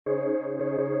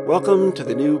Welcome to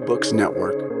the New Books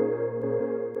Network.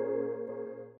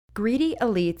 Greedy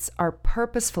elites are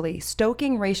purposefully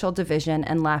stoking racial division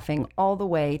and laughing all the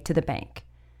way to the bank.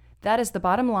 That is the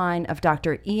bottom line of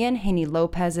Dr. Ian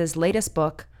Haney-Lopez's latest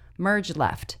book, Merge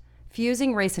Left: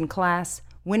 Fusing Race and Class,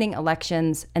 Winning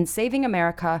Elections, and Saving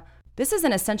America. This is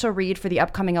an essential read for the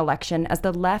upcoming election as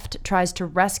the left tries to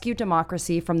rescue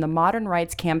democracy from the modern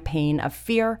right's campaign of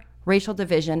fear, racial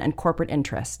division, and corporate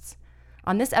interests.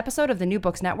 On this episode of the New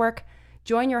Books Network,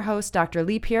 join your hosts Dr.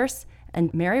 Lee Pierce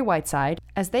and Mary Whiteside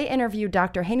as they interview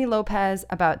Dr. Haney-Lopez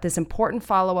about this important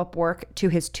follow-up work to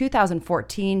his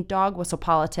 2014 Dog Whistle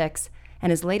Politics and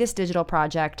his latest digital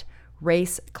project,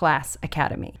 Race Class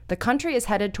Academy. The country is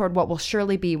headed toward what will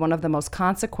surely be one of the most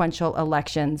consequential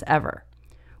elections ever.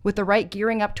 With the right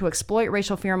gearing up to exploit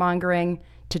racial fear-mongering,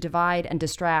 to divide and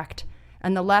distract,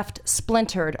 and the left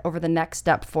splintered over the next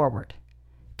step forward.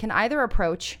 Can either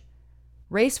approach,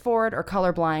 race forward or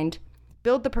colorblind,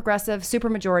 build the progressive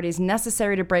supermajorities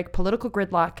necessary to break political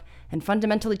gridlock and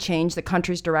fundamentally change the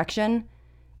country's direction?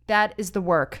 That is the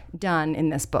work done in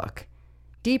this book.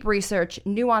 Deep research,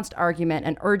 nuanced argument,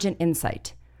 and urgent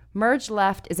insight. Merge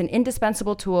Left is an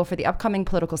indispensable tool for the upcoming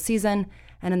political season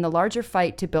and in the larger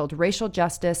fight to build racial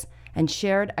justice and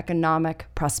shared economic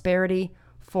prosperity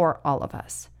for all of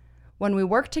us. When we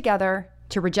work together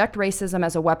to reject racism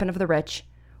as a weapon of the rich,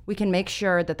 we can make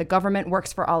sure that the government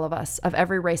works for all of us of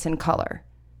every race and color.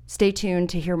 Stay tuned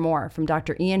to hear more from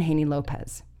Dr. Ian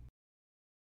Haney-Lopez.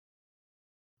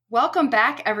 Welcome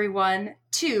back, everyone,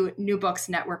 to New Books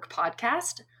Network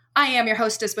podcast. I am your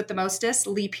hostess with the mostest,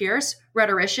 Lee Pierce,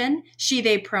 rhetorician, she,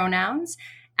 they pronouns,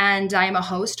 and I am a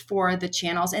host for the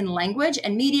channels in language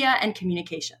and media and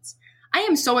communications. I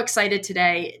am so excited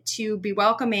today to be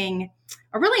welcoming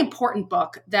a really important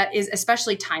book that is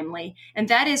especially timely, and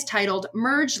that is titled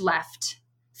Merge Left: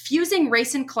 Fusing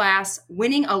Race and Class,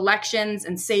 Winning Elections,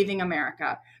 and Saving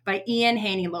America by Ian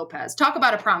Haney-Lopez. Talk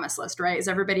about a promise list, right? Is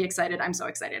everybody excited? I'm so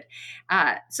excited.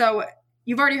 So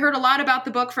you've already heard a lot about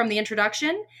the book from the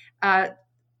introduction.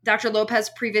 Dr. Lopez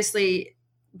previously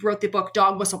wrote the book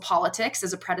Dog Whistle Politics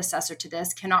as a predecessor to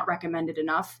this. Cannot recommend it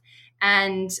enough.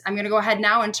 And I'm going to go ahead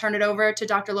now and turn it over to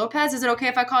Dr. Lopez. Is it okay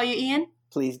if I call you Ian?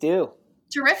 Please do.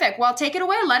 Terrific. Well, take it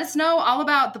away. Let us know all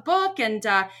about the book and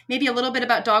maybe a little bit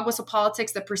about Dog Whistle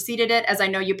Politics that preceded it, as I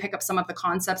know you pick up some of the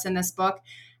concepts in this book,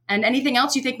 and anything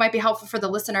else you think might be helpful for the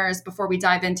listeners before we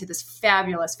dive into this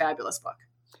fabulous, fabulous book.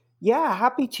 Yeah,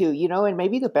 happy to. And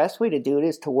maybe the best way to do it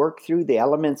is to work through the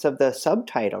elements of the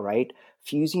subtitle, right?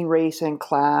 Fusing race and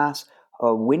class,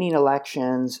 winning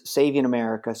elections, saving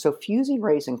America. So fusing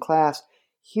race and class,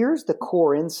 here's the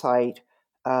core insight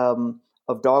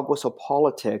of Dog Whistle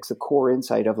Politics, the core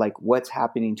insight of like what's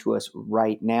happening to us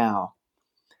right now.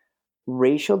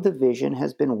 Racial division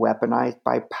has been weaponized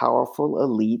by powerful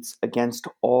elites against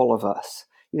all of us.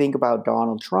 You think about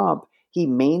Donald Trump, he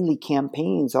mainly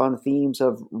campaigns on themes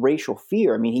of racial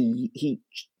fear. I mean,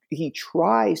 he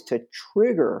tries to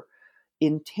trigger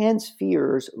intense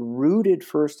fears rooted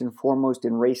first and foremost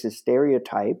in racist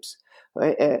stereotypes.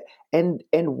 And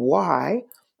why?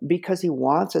 Because he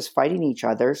wants us fighting each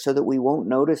other so that we won't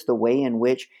notice the way in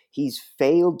which he's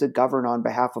failed to govern on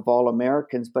behalf of all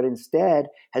Americans, but instead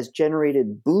has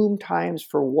generated boom times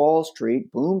for Wall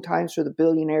Street, boom times for the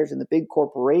billionaires and the big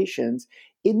corporations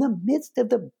in the midst of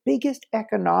the biggest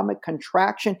economic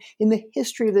contraction in the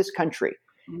history of this country.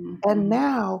 Mm-hmm. And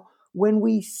now, when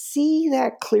we see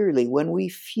that clearly, when we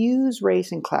fuse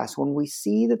race and class, when we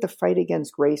see that the fight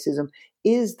against racism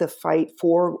is the fight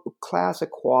for class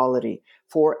equality,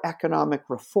 for economic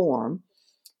reform,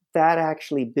 that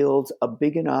actually builds a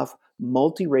big enough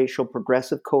multiracial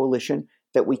progressive coalition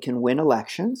that we can win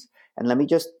elections. And let me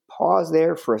just pause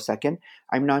there for a second.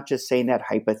 I'm not just saying that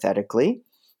hypothetically.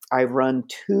 I've run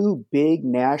 2 big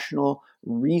national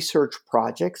research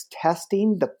projects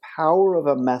testing the power of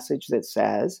a message that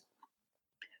says,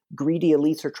 greedy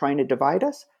elites are trying to divide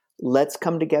us. Let's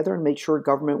come together and make sure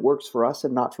government works for us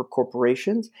and not for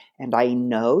corporations. And I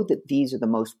know that these are the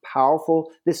most powerful,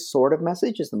 this sort of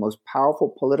message is the most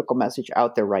powerful political message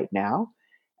out there right now.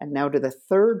 And now to the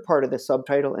third part of the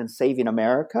subtitle, and Saving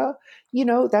America,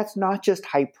 that's not just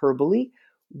hyperbole.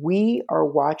 We are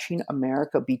watching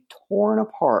America be torn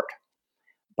apart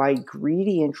by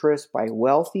greedy interests, by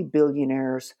wealthy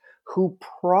billionaires who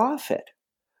profit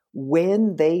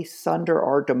when they sunder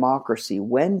our democracy,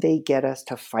 when they get us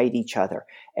to fight each other.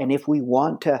 And if we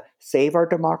want to save our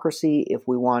democracy, if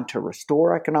we want to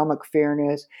restore economic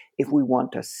fairness, if we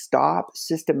want to stop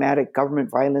systematic government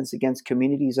violence against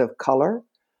communities of color,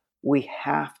 we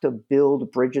have to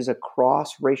build bridges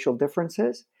across racial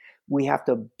differences. We have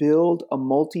to build a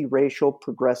multiracial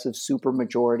progressive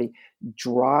supermajority,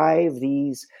 drive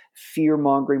these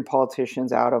fear-mongering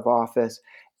politicians out of office,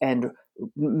 and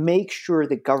make sure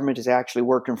that government is actually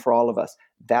working for all of us.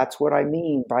 That's what I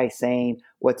mean by saying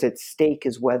what's at stake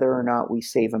is whether or not we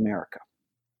save America.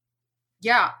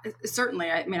 Yeah,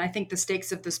 certainly. I mean, I think the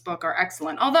stakes of this book are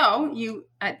excellent. Although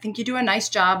I think you do a nice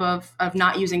job of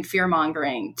not using fear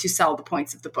mongering to sell the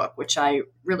points of the book, which I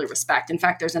really respect. In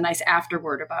fact, there's a nice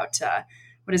afterword about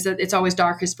what is it? It's always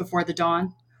darkest before the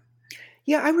dawn.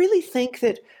 Yeah, I really think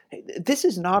that this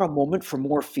is not a moment for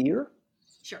more fear.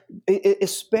 Sure.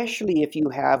 Especially if you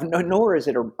have, nor is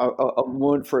it a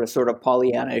moment for a sort of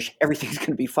Pollyanna-ish, everything's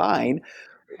going to be fine.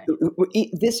 Right.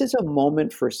 This is a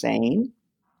moment for saying,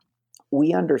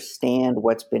 we understand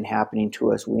what's been happening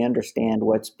to us. We understand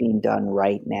what's being done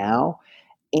right now.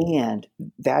 And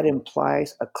that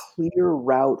implies a clear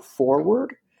route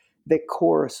forward that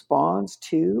corresponds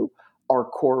to our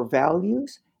core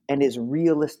values and is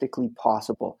realistically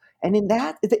possible. And in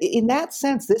that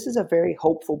sense, this is a very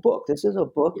hopeful book. This is a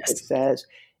book that says,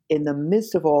 in the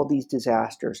midst of all these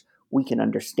disasters, we can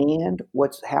understand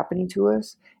what's happening to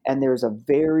us, and there's a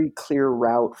very clear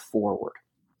route forward.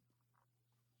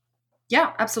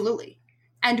 Yeah, absolutely.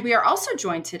 And we are also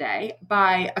joined today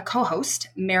by a co-host,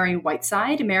 Mary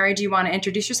Whiteside. Mary, do you want to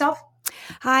introduce yourself?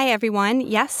 Hi, everyone.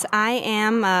 Yes, I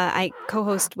am. I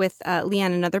co-host with Lee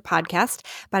on another podcast,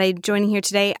 but I'm joining here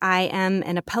today. I am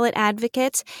an appellate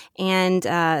advocate and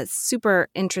super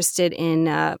interested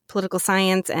in political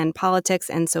science and politics,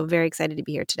 and so very excited to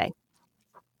be here today.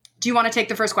 Do you want to take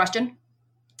the first question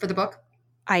for the book?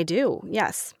 I do,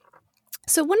 yes.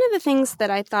 So one of the things that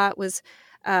I thought was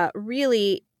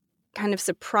really kind of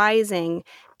surprising,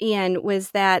 Ian,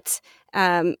 was that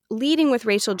leading with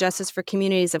racial justice for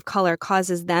communities of color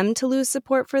causes them to lose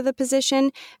support for the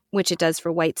position, which it does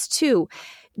for whites too.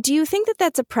 Do you think that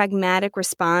that's a pragmatic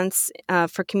response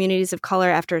for communities of color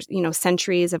after,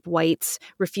 centuries of whites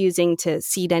refusing to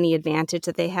cede any advantage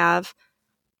that they have?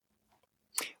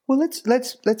 Well,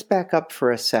 let's back up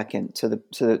for a second so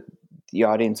that the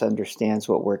audience understands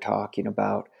what we're talking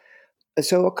about.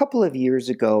 So a couple of years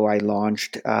ago, I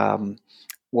launched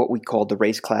what we called the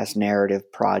Race Class Narrative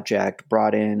Project,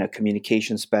 brought in a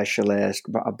communication specialist,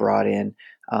 brought in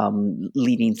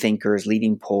leading thinkers,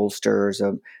 leading pollsters,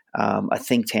 a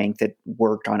think tank that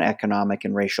worked on economic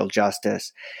and racial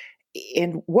justice.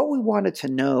 And what we wanted to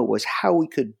know was how we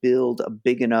could build a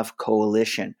big enough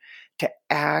coalition to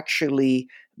actually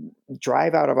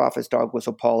drive out of office dog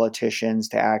whistle politicians,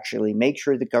 to actually make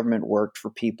sure the government worked for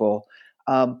people.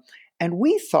 And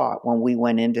we thought when we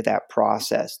went into that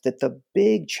process that the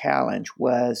big challenge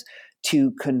was to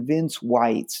convince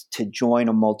whites to join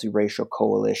a multiracial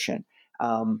coalition.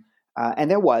 And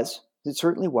it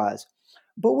certainly was.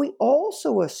 But we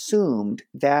also assumed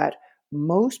that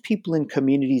most people in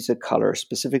communities of color,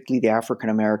 specifically the African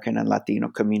American and Latino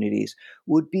communities,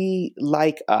 would be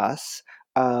like us,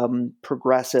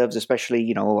 progressives,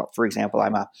 especially, for example,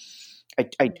 I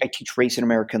teach race and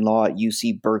American law at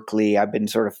UC Berkeley. I've been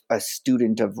sort of a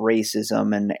student of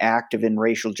racism and active in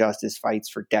racial justice fights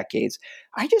for decades.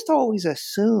 I just always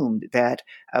assumed that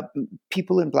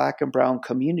people in Black and brown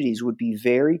communities would be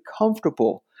very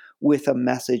comfortable with a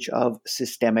message of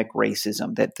systemic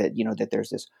racism, that there's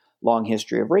this long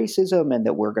history of racism and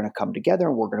that we're going to come together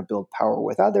and we're going to build power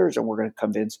with others and we're going to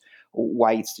convince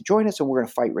whites to join us and we're going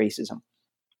to fight racism.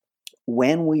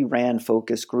 When we ran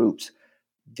focus groups,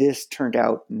 this turned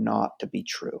out not to be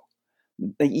true.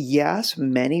 Yes,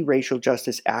 many racial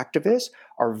justice activists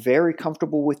are very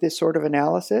comfortable with this sort of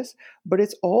analysis, but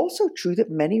it's also true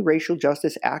that many racial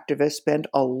justice activists spend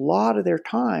a lot of their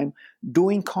time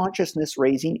doing consciousness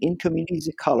raising in communities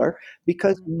of color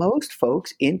because most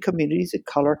folks in communities of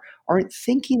color aren't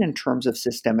thinking in terms of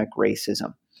systemic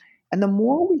racism. And the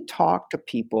more we talked to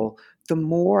people, the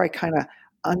more I kind of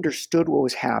understood what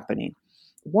was happening.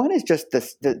 One is just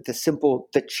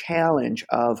the challenge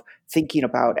of thinking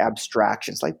about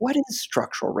abstractions. Like, what is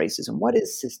structural racism? What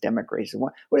is systemic racism?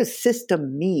 What does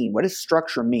system mean? What does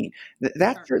structure mean?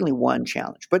 That's certainly one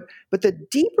challenge. But the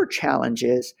deeper challenge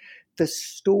is the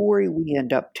story we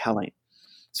end up telling.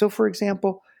 So, for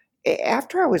example,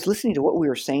 after I was listening to what we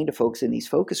were saying to folks in these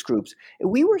focus groups,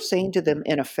 we were saying to them,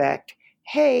 in effect,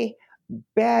 hey,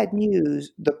 bad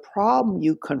news, the problem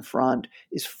you confront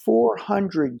is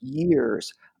 400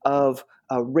 years of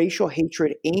racial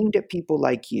hatred aimed at people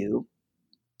like you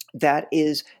that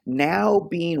is now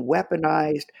being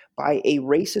weaponized by a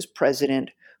racist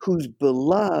president who's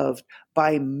beloved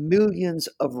by millions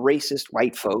of racist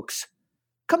white folks.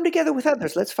 Come together with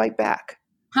others. Let's fight back.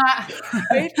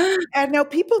 Right? And now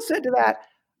people said to that,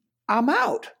 I'm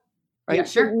out. Right. Yeah,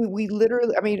 sure. So we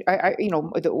literally, I mean,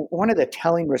 one of the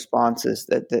telling responses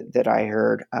that I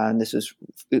heard, and this is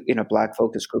in a Black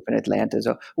focus group in Atlanta, is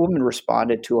a woman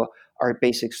responded to our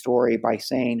basic story by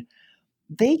saying,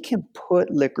 they can put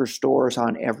liquor stores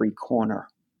on every corner.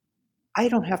 I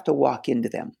don't have to walk into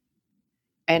them.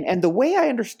 And the way I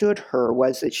understood her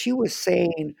was that she was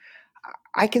saying,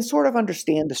 I can sort of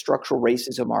understand the structural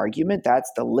racism argument.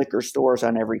 That's the liquor stores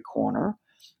on every corner.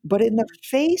 But in the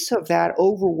face of that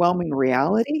overwhelming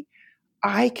reality,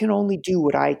 I can only do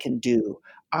what I can do.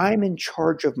 I'm in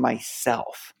charge of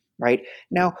myself, right?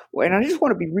 Now, and I just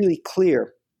want to be really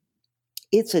clear,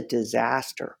 it's a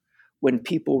disaster when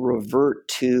people revert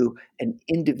to an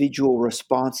individual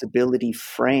responsibility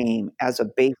frame as a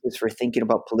basis for thinking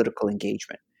about political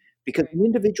engagement. Because the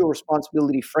individual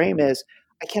responsibility frame is,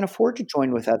 I can't afford to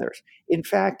join with others. In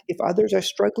fact, if others are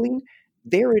struggling,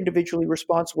 they're individually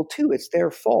responsible too. It's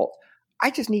their fault. I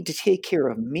just need to take care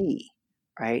of me,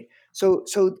 right?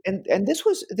 And this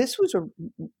was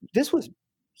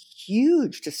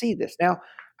huge to see this. Now,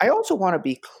 I also want to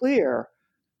be clear,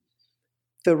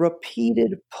 the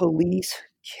repeated police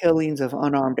killings of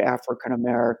unarmed African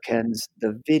Americans,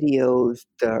 the videos,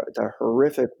 the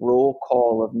horrific roll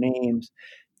call of names,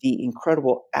 the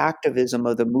incredible activism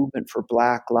of the movement for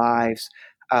Black Lives,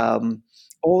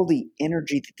 all the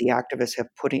energy that the activists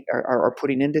are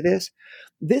putting into this.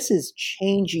 This is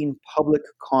changing public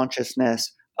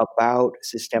consciousness about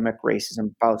systemic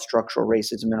racism, about structural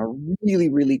racism in a really,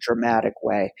 really dramatic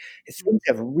way. Things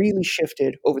have really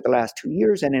shifted over the last 2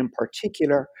 years, and in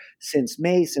particular, since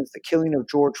May, since the killing of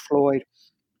George Floyd.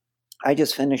 I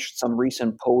just finished some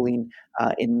recent polling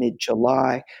in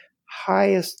mid-July.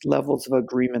 Highest levels of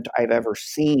agreement I've ever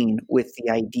seen with the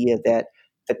idea that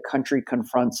the country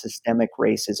confronts systemic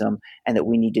racism and that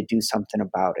we need to do something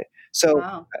about it. So,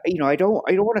 Wow. I don't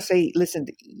want to say, listen,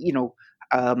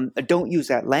 don't use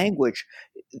that language.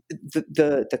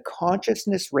 The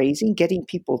consciousness raising, getting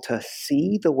people to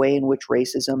see the way in which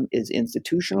racism is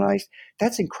institutionalized,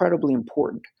 that's incredibly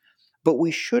important. But we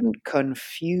shouldn't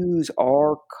confuse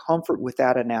our comfort with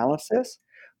that analysis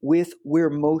with where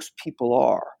most people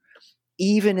are.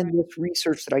 Even in this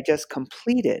research that I just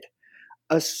completed,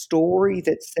 a story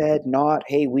that said not,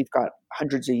 hey, we've got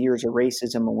hundreds of years of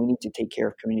racism and we need to take care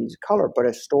of communities of color, but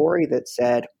a story that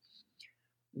said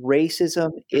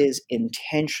racism is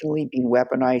intentionally being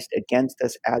weaponized against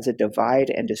us as a divide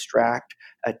and distract,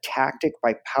 a tactic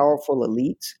by powerful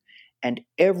elites, and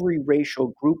every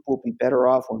racial group will be better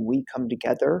off when we come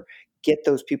together, get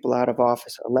those people out of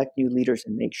office, elect new leaders,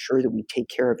 and make sure that we take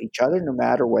care of each other, no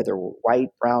matter whether we're white,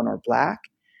 brown, or Black.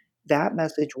 That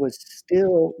message was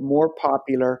still more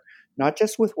popular, not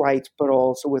just with whites, but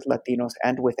also with Latinos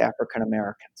and with African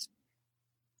Americans.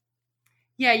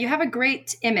 Yeah, you have a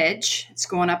great image. It's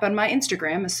going up on my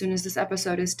Instagram as soon as this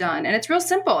episode is done. And it's real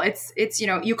simple. It's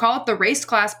you call it the Race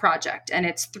Class Project, and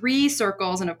it's 3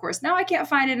 circles. And of course, now I can't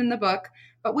find it in the book,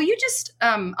 but will you just,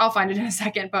 I'll find it in a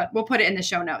second, but we'll put it in the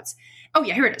show notes. Oh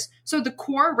yeah, here it is. So the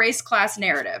core race class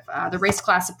narrative, the race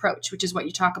class approach, which is what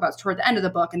you talk about toward the end of the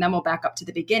book, and then we'll back up to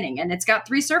the beginning. And it's got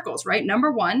 3 circles, right?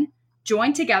 Number 1,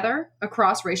 join together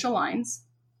across racial lines.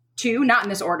 2, not in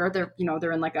this order. They're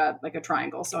in like a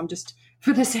triangle. So I'm just,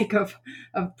 for the sake of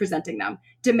presenting them,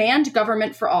 demand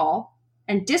government for all,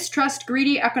 and distrust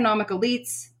greedy economic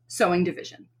elites, sowing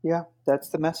division. Yeah, that's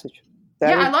the message.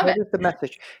 I love it. That is the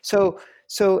message. So,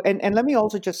 and let me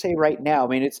also just say right now, I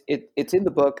mean, it's in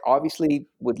the book. Obviously,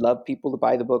 would love people to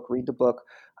buy the book, read the book.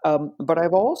 But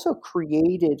I've also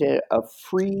created a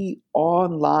free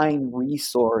online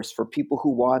resource for people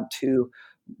who want to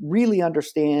really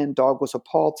understand dog whistle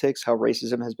politics, how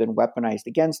racism has been weaponized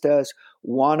against us,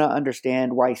 want to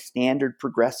understand why standard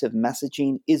progressive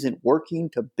messaging isn't working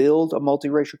to build a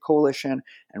multiracial coalition,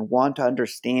 and want to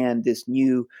understand this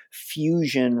new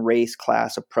fusion race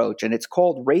class approach. And it's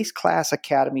called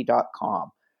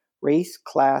raceclassacademy.com,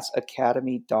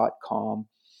 raceclassacademy.com.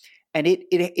 And it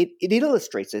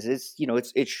illustrates this. It's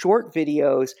short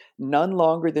videos, none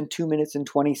longer than 2 minutes and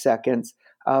 20 seconds.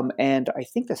 And I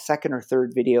think the second or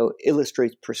third video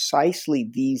illustrates precisely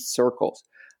these circles.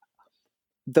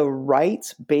 The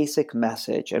right's basic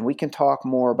message, and we can talk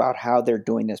more about how they're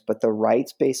doing this, but the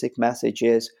right's basic message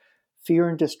is fear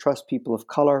and distrust people of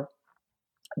color,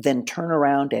 then turn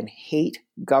around and hate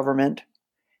government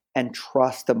and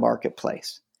trust the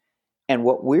marketplace. And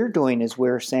what we're doing is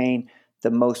we're saying the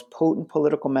most potent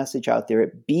political message out there,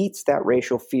 it beats that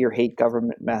racial fear, hate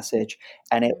government message,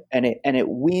 and it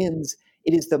wins.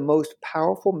 It is the most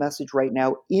powerful message right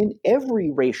now in every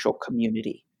racial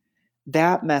community.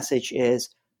 That message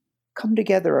is come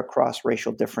together across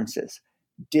racial differences.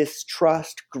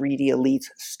 distrust greedy elites,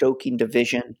 stoking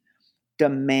division,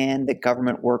 demand that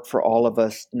government work for all of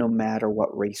us, no matter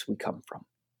what race we come from.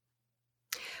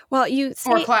 Well, you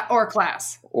say, or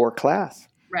class. Or class.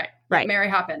 Right. Right. Mary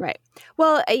Hoppin. Right.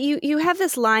 Well, you have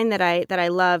this line that I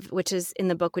love, which is in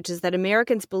the book, which is that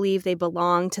Americans believe they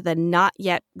belong to the not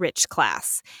yet rich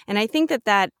class. And I think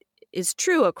that is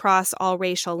true across all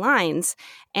racial lines,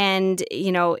 and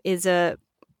is a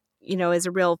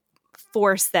real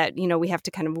force that we have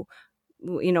to kind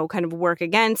of work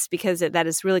against, because that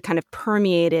has really kind of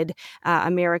permeated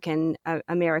American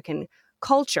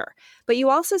culture. But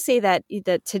you also say that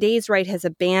today's right has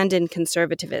abandoned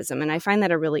conservatism, and I find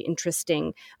that a really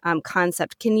interesting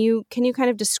concept. Can you kind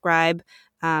of describe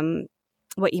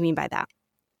what you mean by that?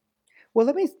 Well,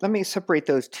 let me separate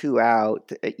those two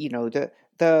out. The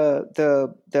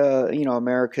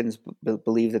Americans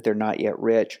believe that they're not yet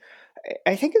rich.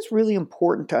 I think it's really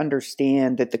important to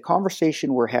understand that the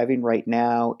conversation we're having right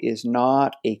now is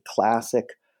not a classic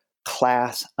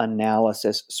class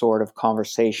analysis sort of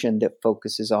conversation that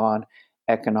focuses on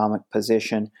economic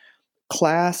position.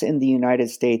 Class in the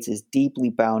United States is deeply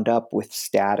bound up with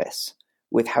status,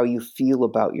 with how you feel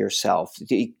about yourself.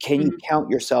 Can you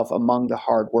count yourself among the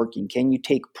hardworking? Can you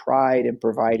take pride in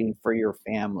providing for your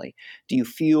family? Do you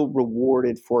feel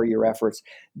rewarded for your efforts?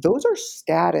 Those are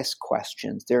status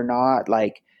questions. They're not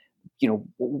like,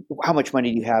 how much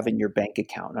money do you have in your bank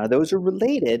account? Now, those are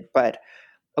related, but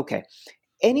okay.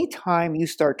 Anytime you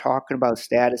start talking about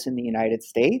status in the United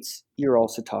States, you're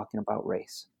also talking about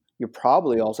race. You're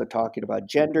probably also talking about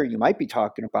gender. You might be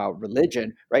talking about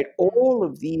religion, right? All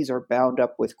of these are bound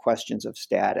up with questions of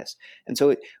status. And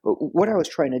so what I was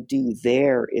trying to do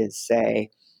there is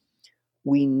say,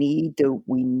 we need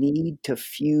to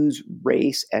fuse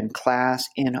race and class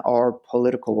in our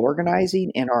political organizing,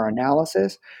 in our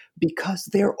analysis, because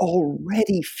they're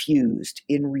already fused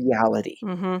in reality.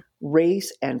 Mm-hmm.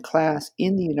 Race and class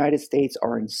in the United States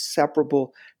are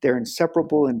inseparable. They're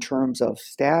inseparable in terms of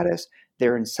status.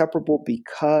 They're inseparable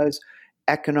because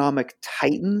economic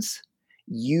titans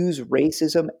use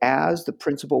racism as the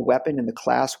principal weapon in the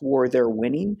class war they're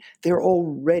winning. They're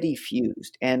already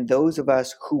fused. And those of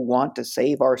us who want to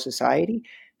save our society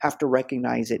have to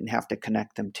recognize it and have to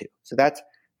connect them to. So that's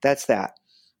that.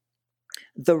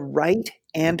 The right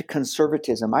and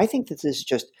conservatism. I think that this is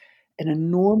just an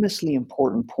enormously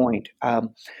important point.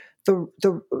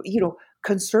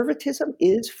 Conservatism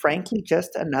is frankly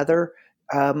just another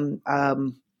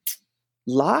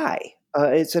lie.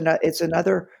 It's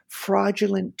another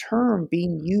fraudulent term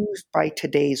being used by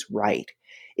today's right.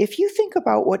 If you think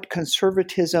about what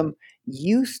conservatism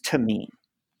used to mean,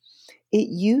 it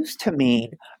used to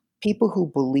mean people who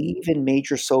believe in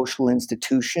major social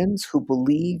institutions, who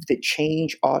believe that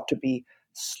change ought to be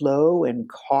slow and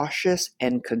cautious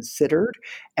and considered,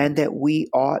 and that we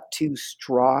ought to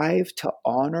strive to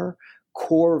honor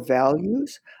core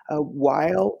values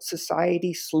while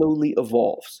society slowly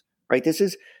evolves. Right? This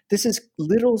is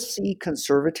little c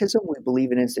conservatism. We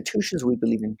believe in institutions. We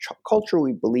believe in culture.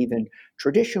 We believe in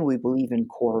tradition. We believe in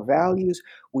core values.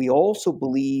 We also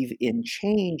believe in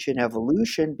change and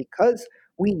evolution because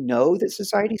we know that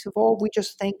societies evolve. We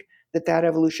just think that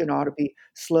evolution ought to be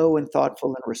slow and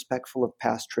thoughtful and respectful of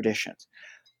past traditions.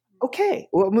 Okay,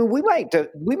 well, I mean, we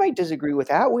might disagree with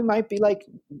that. We might be like,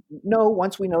 no,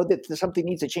 once we know that something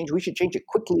needs to change, we should change it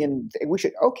quickly, and we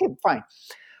should. Okay, fine.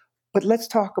 But let's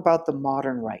talk about the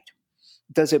modern right.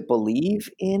 Does it believe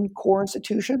in core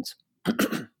institutions?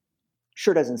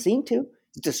 Sure doesn't seem to.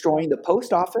 It's destroying the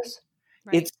post office.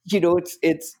 Right. It's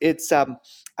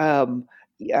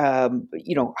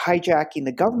hijacking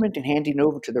the government and handing it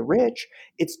over to the rich.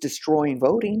 It's destroying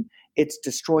voting. It's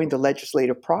destroying the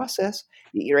legislative process.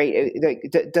 Right?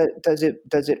 Does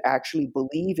it actually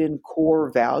believe in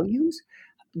core values?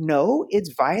 No,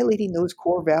 it's violating those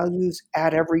core values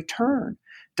at every turn.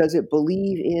 Does it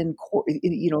believe in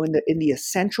the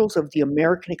essentials of the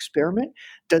American experiment?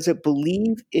 Does it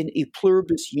believe in a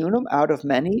pluribus unum, out of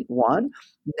many, one?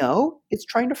 No, it's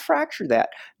trying to fracture that.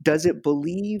 Does it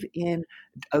believe in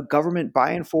a government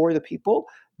by and for the people?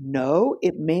 No,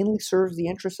 it mainly serves the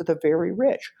interests of the very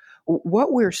rich.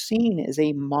 What we're seeing is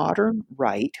a modern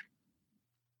right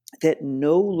that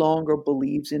no longer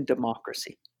believes in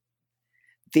democracy.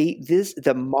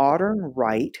 The modern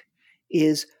right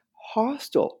is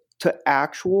hostile to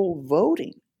actual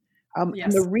voting. Yes.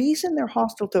 And the reason they're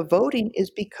hostile to voting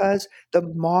is because the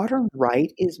modern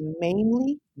right is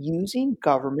mainly using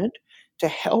government to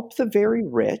help the very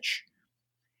rich,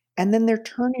 and then they're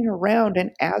turning around,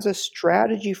 and as a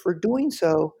strategy for doing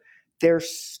so, they're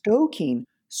stoking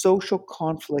social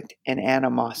conflict and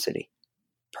animosity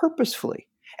purposefully.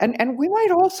 And we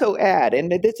might also add,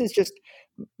 and this is just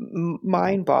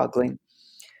mind-boggling,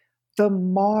 the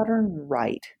modern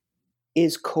right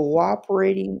is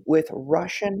cooperating with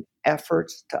Russian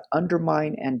efforts to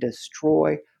undermine and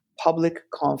destroy public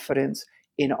confidence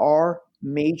in our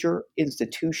major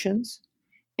institutions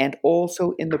and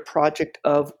also in the project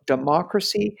of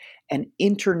democracy and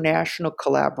international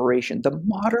collaboration. The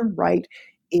modern right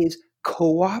is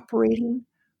cooperating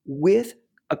with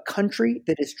a country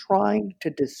that is trying to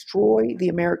destroy the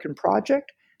American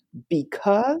project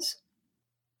because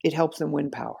it helps them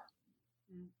win power.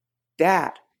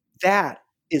 That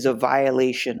is a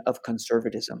violation of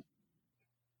conservatism.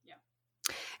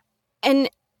 And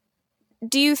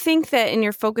do you think that in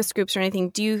your focus groups or anything,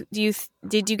 did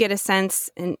you get a sense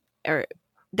or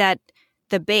that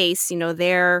the base,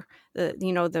 the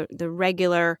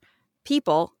regular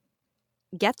people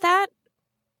get that,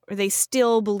 or they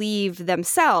still believe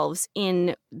themselves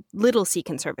in little c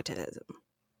conservatism?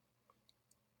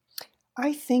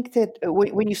 I think that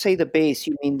when you say the base,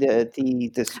 you mean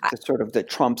the sort of the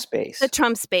Trump space. The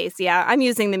Trump space, yeah. I'm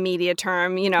using the media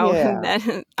term,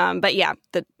 Yeah. But yeah,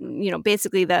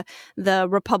 basically the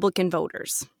Republican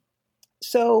voters.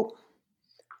 So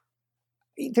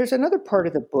there's another part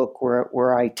of the book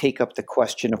where I take up the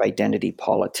question of identity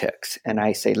politics, and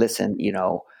I say, listen,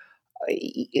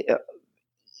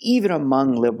 even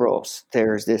among liberals,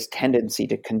 there's this tendency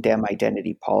to condemn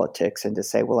identity politics and to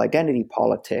say, well, identity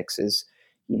politics is,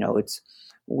 it's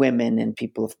women and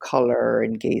people of color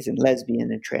and gays and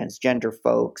lesbian and transgender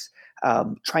folks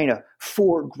trying to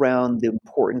foreground the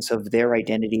importance of their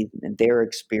identity and their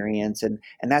experience. And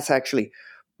that's actually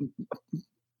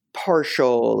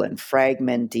partial and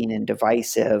fragmenting and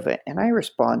divisive. And I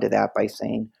respond to that by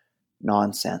saying,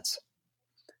 nonsense.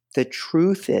 The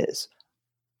truth is,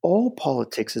 all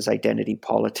politics is identity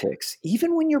politics.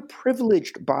 Even when you're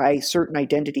privileged by certain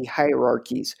identity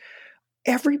hierarchies,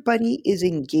 everybody is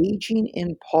engaging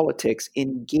in politics,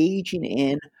 engaging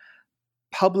in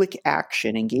public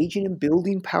action, engaging in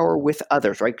building power with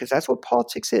others, right? Because that's what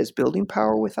politics is, building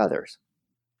power with others.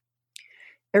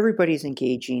 Everybody's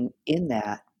engaging in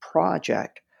that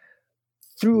project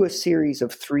through a series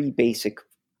of three basic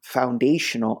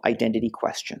foundational identity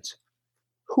questions.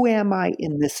 Who am I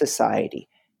in this society?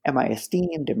 Am I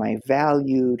esteemed? Am I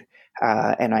valued?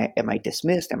 Am I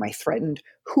dismissed? Am I threatened?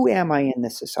 Who am I in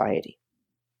this society?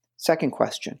 Second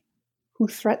question, who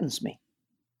threatens me?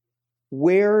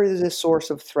 Where is the source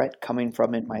of threat coming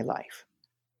from in my life?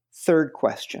 Third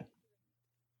question,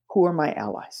 who are my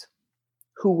allies?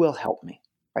 Who will help me?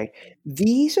 Right?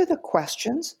 These are the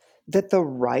questions that the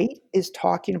right is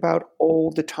talking about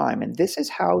all the time. And this is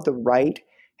how the right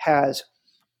has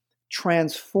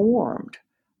transformed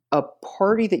a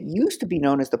party that used to be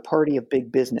known as the party of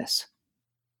big business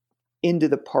into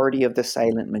the party of the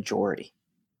silent majority,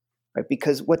 right?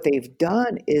 Because what they've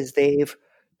done is they've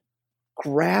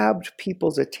grabbed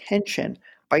people's attention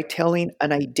by telling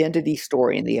an identity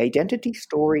story. And the identity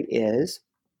story is,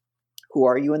 who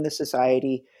are you in the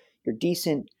society? You're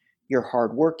decent, you're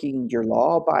hardworking, you're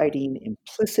law-abiding,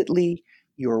 implicitly,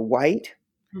 you're white,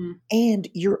 and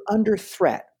you're under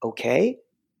threat, okay?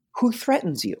 Who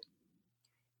threatens you?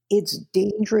 It's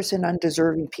dangerous and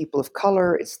undeserving people of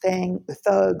color, it's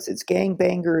thugs, it's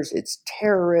gangbangers, it's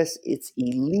terrorists, it's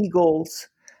illegals.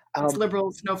 It's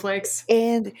liberal snowflakes.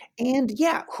 And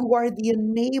yeah, who are the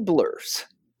enablers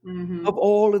of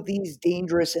all of these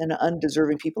dangerous and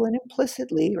undeserving people? And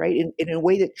implicitly, right, in a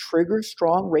way that triggers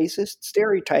strong racist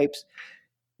stereotypes,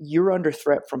 you're under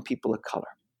threat from people of color.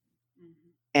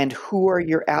 And who are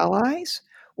your allies?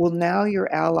 Well, now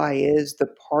your ally is the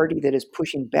party that is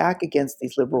pushing back against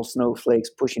these liberal snowflakes,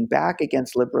 pushing back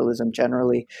against liberalism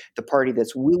generally, the party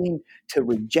that's willing to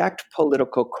reject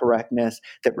political correctness,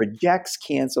 that rejects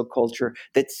cancel culture,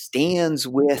 that stands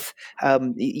with,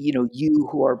 you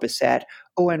who are beset.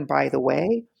 Oh, and by the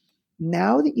way,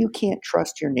 now that you can't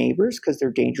trust your neighbors because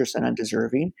they're dangerous and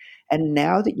undeserving, and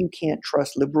now that you can't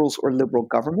trust liberals or liberal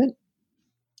government,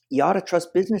 you ought to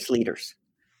trust business leaders.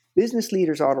 Business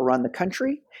leaders ought to run the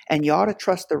country, and you ought to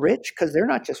trust the rich because they're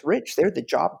not just rich, they're the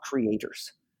job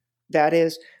creators. That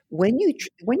is, when you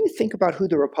think about who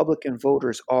the Republican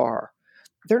voters are,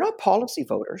 they're not policy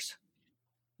voters.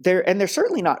 They're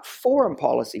certainly not foreign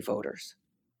policy voters.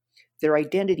 They're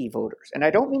identity voters. And I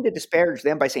don't mean to disparage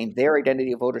them by saying they're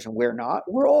identity voters and we're not.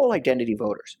 We're all identity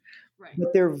voters. Right.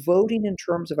 But they're voting in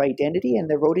terms of identity, and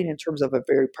they're voting in terms of a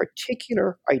very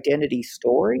particular identity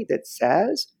story that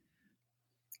says,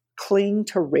 cling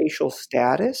to racial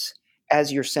status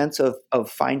as your sense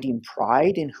of finding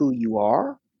pride in who you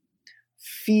are.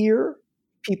 Fear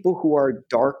people who are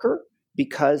darker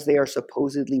because they are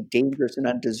supposedly dangerous and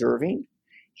undeserving.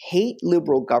 Hate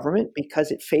liberal government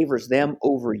because it favors them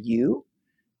over you.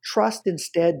 Trust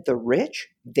instead the rich.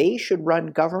 They should run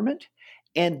government,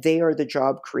 and they are the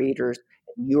job creators.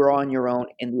 You're on your own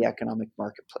in the economic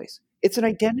marketplace. It's an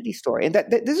identity story. And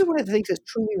this is one of the things that's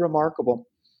truly remarkable.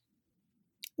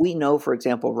 We know, for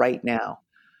example, right now,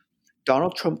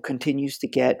 Donald Trump continues to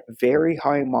get very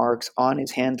high marks on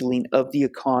his handling of the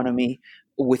economy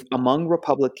among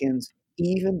Republicans,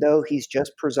 even though he's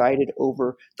just presided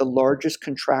over the largest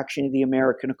contraction of the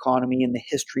American economy in the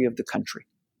history of the country.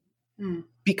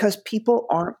 Because people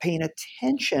aren't paying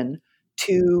attention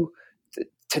to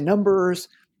numbers,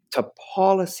 to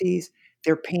policies.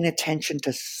 They're paying attention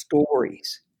to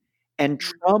stories. And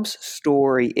Trump's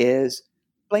story is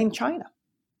blame China.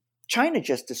 China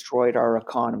just destroyed our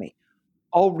economy.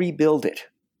 I'll rebuild it.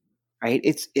 Right?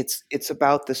 It's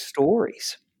about the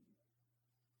stories.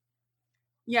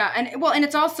 Yeah, and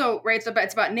it's also right.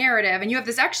 It's about narrative, and you have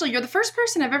this. Actually, you're the first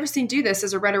person I've ever seen do this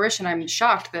as a rhetorician. I'm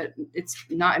shocked that it's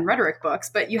not in rhetoric books,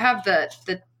 but you have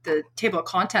the table of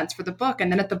contents for the book,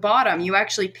 and then at the bottom you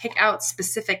actually pick out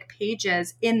specific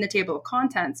pages in the table of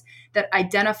contents that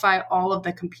identify all of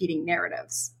the competing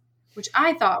narratives, which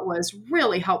I thought was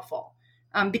really helpful.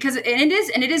 Because it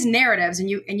is narratives, and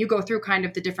you go through kind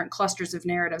of the different clusters of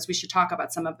narratives. We should talk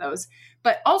about some of those,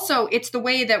 but also it's the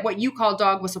way that what you call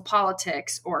dog whistle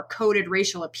politics or coded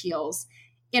racial appeals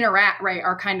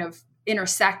are kind of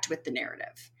intersect with the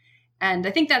narrative. And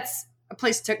I think that's a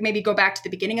place to maybe go back to the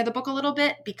beginning of the book a little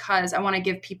bit, because I want to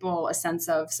give people a sense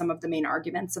of some of the main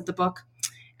arguments of the book.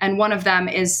 And one of them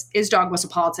is dog whistle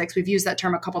politics. We've used that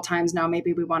term a couple times now.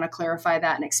 Maybe we want to clarify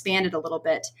that and expand it a little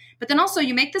bit. But then also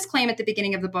you make this claim at the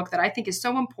beginning of the book that I think is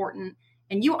so important.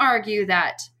 And you argue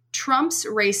that Trump's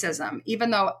racism,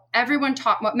 even though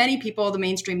many people, the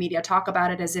mainstream media talk about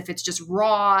it as if it's just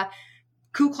raw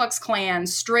Ku Klux Klan,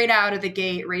 straight out of the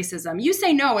gate racism. You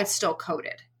say, no, it's still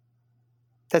coded.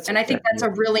 I think that's a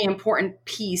really important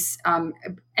piece. And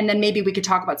then maybe we could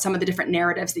talk about some of the different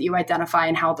narratives that you identify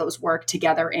and how those work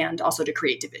together and also to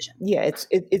create division. Yeah,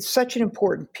 it's such an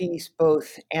important piece,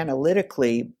 both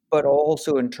analytically, but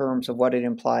also in terms of what it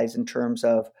implies in terms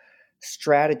of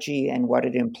strategy and what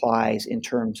it implies in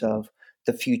terms of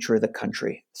the future of the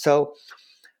country. So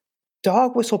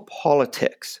dog whistle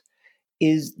politics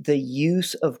is the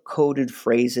use of coded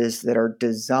phrases that are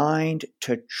designed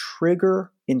to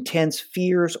trigger intense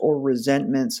fears or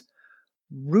resentments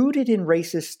rooted in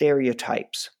racist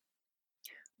stereotypes,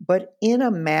 but in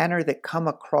a manner that come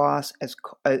across as,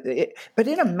 but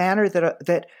in a manner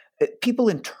that people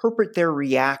interpret their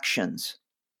reactions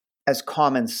as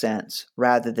common sense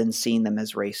rather than seeing them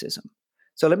as racism.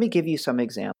 So let me give you some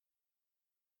examples.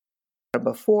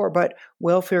 Before, but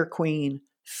welfare queen,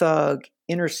 thug,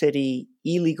 inner city,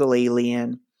 illegal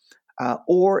alien,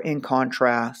 or in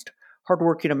contrast,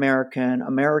 hardworking American,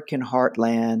 American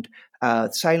heartland,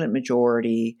 silent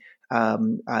majority,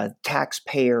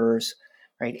 taxpayers,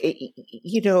 right?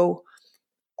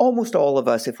 Almost all of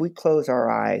us, if we close our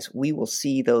eyes, we will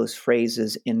see those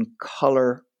phrases in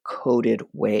color-coded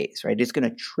ways, right? It's going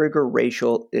to trigger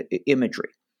racial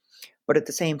imagery. But at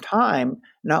the same time,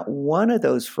 not one of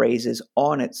those phrases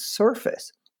on its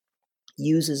surface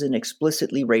uses an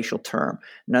explicitly racial term.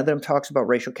 None of them talks about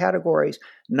racial categories.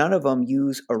 None of them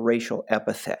use a racial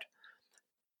epithet.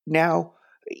 Now,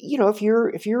 if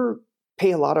you're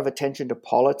pay a lot of attention to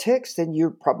politics, then you're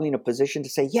probably in a position to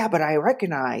say, yeah, but I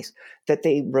recognize that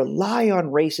they rely on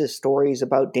racist stories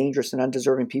about dangerous and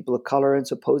undeserving people of color and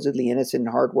supposedly innocent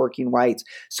and hardworking whites.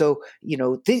 So,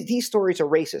 these stories are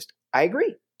racist. I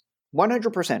agree.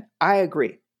 100%. I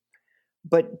agree.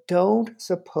 But don't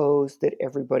suppose that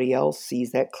everybody else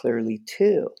sees that clearly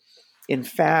too. In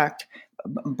fact,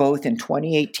 both in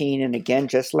 2018 and again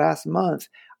just last month,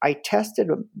 I tested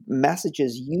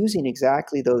messages using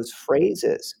exactly those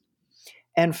phrases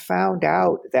and found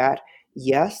out that,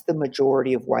 yes, the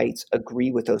majority of whites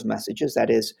agree with those messages. That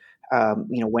is,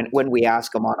 when we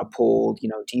ask them on a poll, do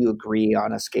you agree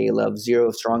on a scale of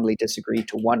 0, strongly disagree,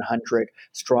 to 100,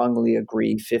 strongly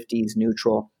agree, 50 is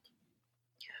neutral.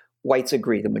 Whites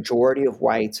agree. The majority of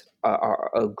whites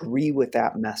agree with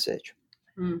that message.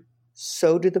 Mm.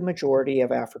 So do the majority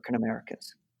of African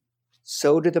Americans.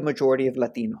 So do the majority of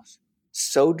Latinos.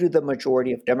 So do the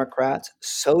majority of Democrats.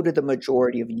 So do the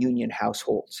majority of union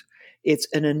households. It's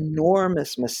an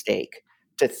enormous mistake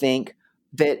to think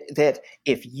that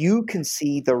if you can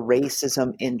see the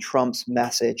racism in Trump's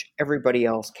message, everybody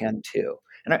else can too.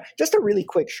 And just a really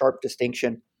quick, sharp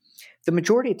distinction. The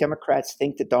majority of Democrats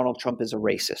think that Donald Trump is a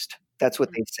racist. That's what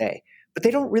they say. But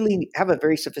they don't really have a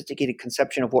very sophisticated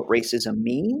conception of what racism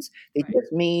means. They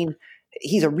just mean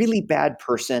he's a really bad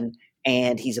person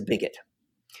and he's a bigot.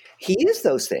 He is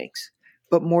those things,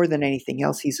 but more than anything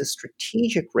else, he's a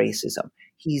strategic racism.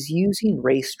 He's using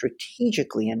race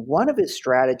strategically, and one of his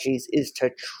strategies is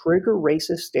to trigger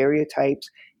racist stereotypes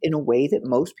in a way that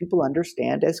most people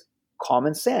understand as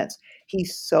common sense.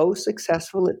 He's so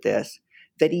successful at this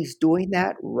that he's doing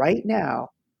that right now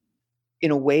in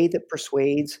a way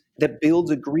that builds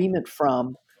agreement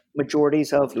from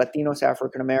majorities of Latinos,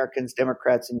 African Americans,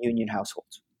 Democrats, and union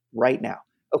households right now.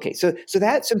 Okay, so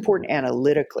that's important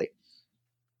analytically.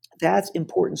 That's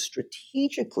important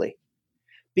strategically,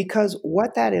 because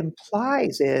what that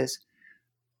implies is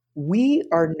we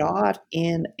are not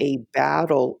in a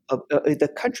battle. The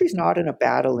country's not in a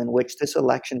battle in which this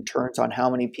election turns on how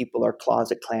many people are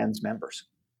closet Klans members.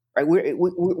 Right?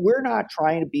 We're not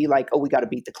trying to be like, oh, we got to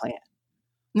beat the Klan.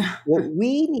 What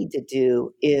we need to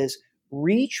do is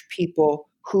reach people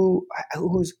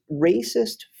whose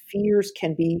racist fears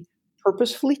can be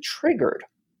purposefully triggered,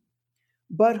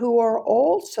 but who are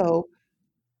also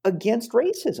against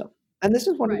racism. And this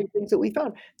is one of the things that we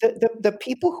found. The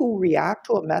people who react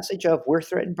to a message of we're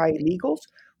threatened by illegals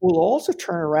will also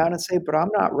turn around and say, but I'm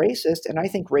not racist, and I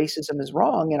think racism is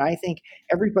wrong, and I think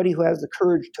everybody who has the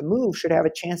courage to move should have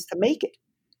a chance to make it.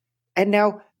 And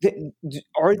now,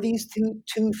 are these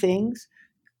two things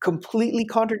completely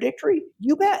contradictory?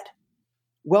 You bet.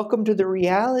 Welcome to the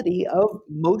reality of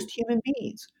most human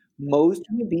beings. Most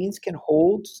human beings can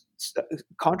hold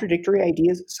contradictory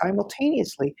ideas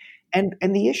simultaneously. And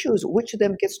the issue is which of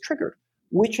them gets triggered?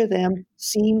 Which of them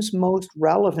seems most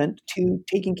relevant to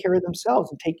taking care of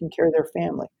themselves and taking care of their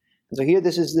family? And so here,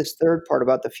 this is this third part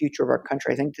about the future of our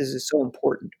country. I think this is so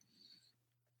important.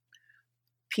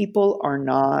 People are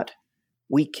not,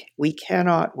 we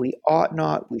cannot, we ought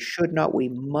not, we should not, we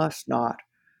must not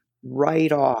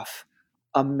write off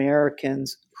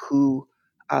Americans who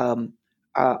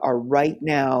are right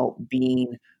now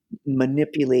being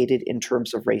manipulated in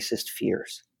terms of racist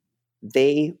fears.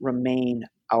 They remain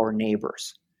our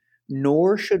neighbors.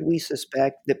 Nor should we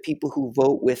suspect that people who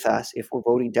vote with us, if we're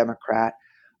voting Democrat,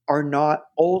 are not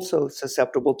also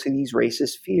susceptible to these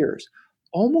racist fears.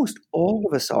 Almost all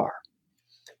of us are.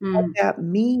 What that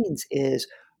means is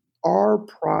our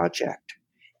project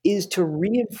is to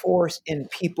reinforce in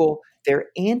people their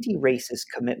anti-racist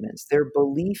commitments, their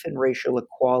belief in racial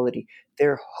equality,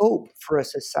 their hope for a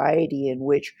society in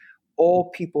which all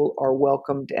people are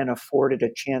welcomed and afforded a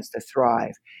chance to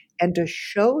thrive, and to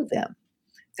show them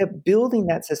that building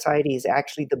that society is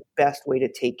actually the best way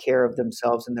to take care of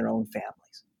themselves and their own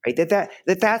families. Right?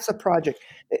 That's a project.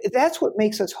 That's what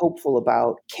makes us hopeful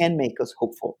can make us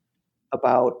hopeful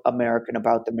about America and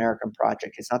about the American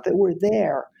project. It's not that we're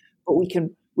there, but we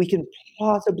can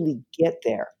plausibly get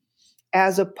there,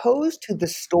 as opposed to the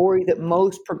story that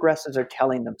most progressives are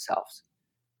telling themselves,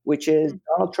 which is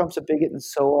Donald Trump's a bigot and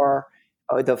so are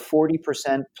the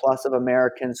 40% plus of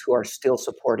Americans who are still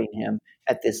supporting him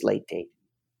at this late date.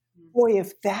 Boy,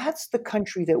 if that's the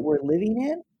country that we're living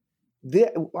in,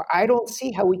 I don't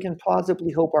see how we can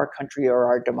plausibly hope our country or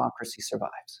our democracy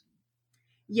survives.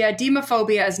 Yeah,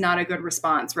 demophobia is not a good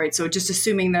response, right? So just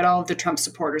assuming that all of the Trump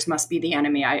supporters must be the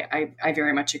enemy, I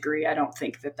very much agree. I don't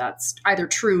think that that's either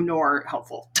true nor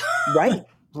helpful. Right.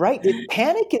 It's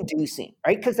panic-inducing,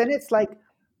 right? Because then it's like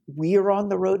we are on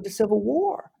the road to civil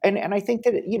war. And I think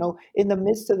that, in the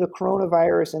midst of the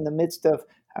coronavirus, in the midst of,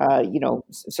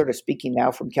 sort of speaking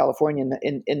now from California,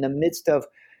 in the midst of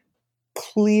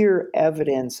clear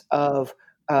evidence of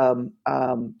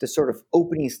the sort of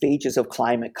opening stages of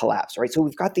climate collapse, right? So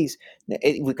we've got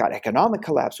economic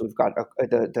collapse, we've got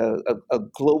a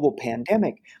global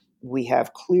pandemic. We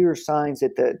have clear signs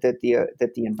that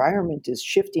the environment is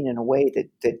shifting in a way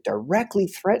that directly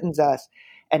threatens us.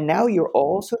 And now you're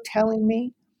also telling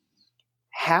me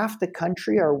half the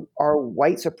country are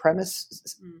white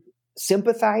supremacist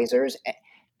sympathizers,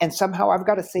 and somehow I've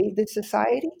got to save this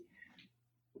society?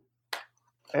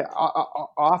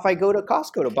 Off I go to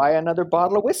Costco to buy another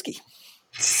bottle of whiskey.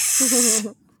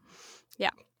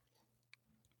 Yeah.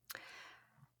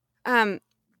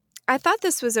 I thought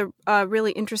this was a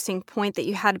really interesting point that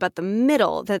you had about the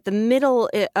middle, that the middle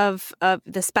of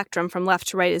the spectrum from left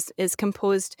to right is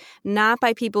composed not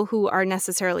by people who are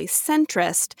necessarily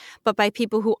centrist, but by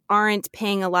people who aren't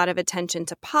paying a lot of attention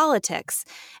to politics,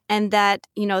 and that,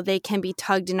 they can be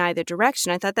tugged in either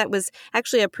direction. I thought that was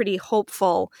actually a pretty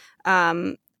hopeful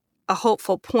point.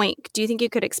 Do you think you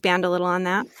could expand a little on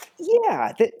that?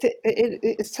 Yeah,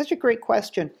 it's such a great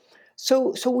question.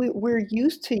 So we're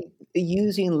used to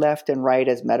using left and right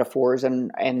as metaphors,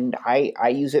 and I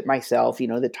use it myself.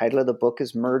 The title of the book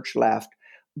is Merge Left.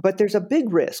 But there's a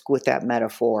big risk with that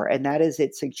metaphor, and that is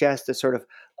it suggests a sort of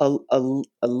a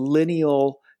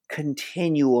lineal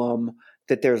continuum,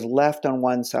 that there's left on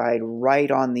one side,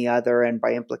 right on the other, and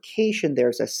by implication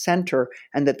there's a center,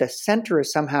 and that the center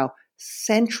is somehow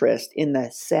centrist in the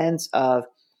sense of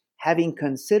having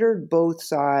considered both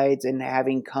sides and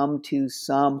having come to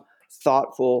some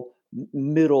thoughtful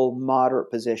middle moderate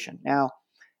position. Now,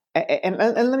 and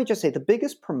let me just say, the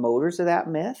biggest promoters of that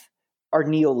myth are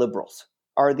neoliberals,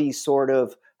 are these sort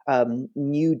of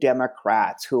new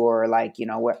Democrats who are like,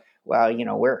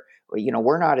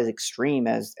 we're not as extreme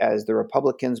as the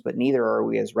Republicans, but neither are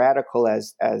we as radical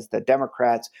as the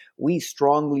Democrats. We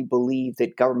strongly believe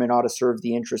that government ought to serve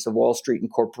the interests of Wall Street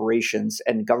and corporations,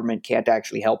 and government can't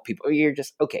actually help people. You're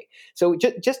just okay. So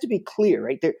just to be clear,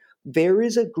 right there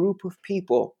is a group of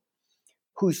people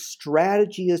whose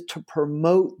strategy is to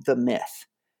promote the myth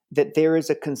that there is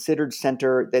a considered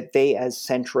center, that they as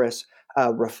centrists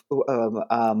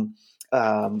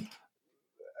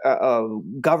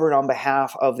govern on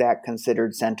behalf of that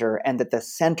considered center, and that the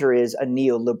center is a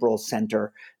neoliberal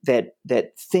center that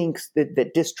thinks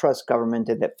that distrusts government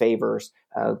and that favors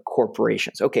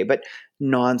corporations. Okay, but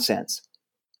nonsense.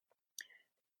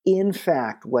 In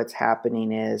fact, what's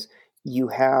happening is you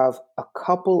have a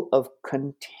couple of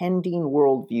contending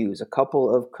worldviews, a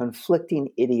couple of conflicting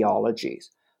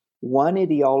ideologies. One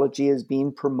ideology is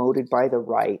being promoted by the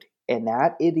right, and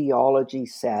that ideology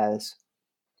says,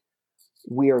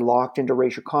 we are locked into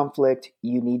racial conflict.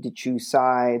 You need to choose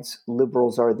sides.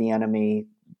 Liberals are the enemy.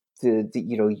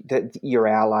 Your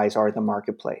allies are the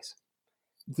marketplace.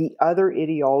 The other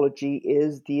ideology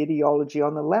is the ideology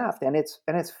on the left, and it's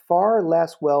far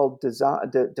less well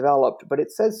developed. But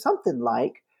it says something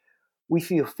like, we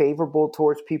feel favorable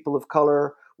towards people of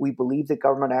color. We believe that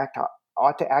government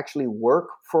ought to actually work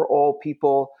for all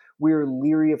people. We're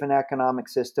leery of an economic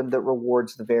system that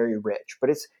rewards the very rich. But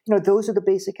it's, those are the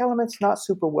basic elements, not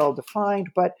super well defined,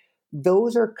 but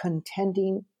those are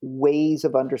contending ways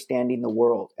of understanding the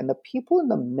world. And the people in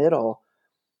the middle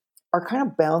are kind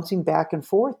of bouncing back and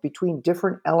forth between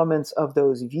different elements of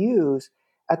those views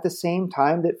at the same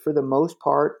time that, for the most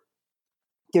part,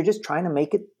 they're just trying to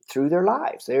make it through their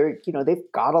lives.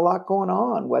 They've got a lot going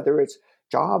on, whether it's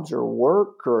jobs or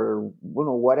work or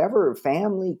whatever,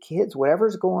 family, kids,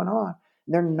 whatever's going on.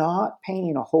 They're not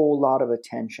paying a whole lot of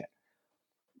attention.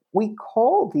 We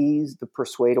call these the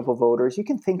persuadable voters. You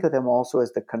can think of them also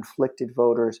as the conflicted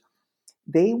voters.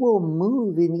 They will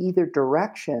move in either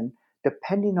direction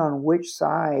depending on which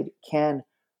side can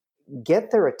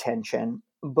get their attention,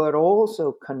 but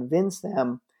also convince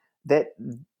them that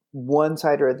one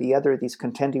side or the other of these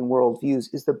contending worldviews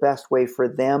is the best way for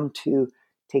them to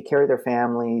take care of their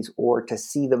families or to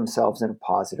see themselves in a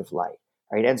positive light,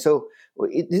 right? And so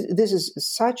this is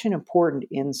such an important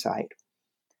insight.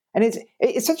 And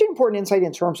it's such an important insight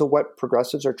in terms of what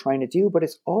progressives are trying to do, but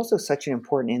it's also such an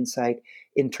important insight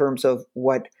in terms of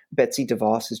what Betsy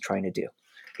DeVos is trying to do,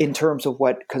 in terms of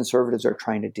what conservatives are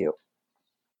trying to do.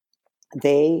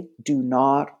 They do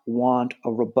not want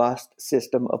a robust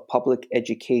system of public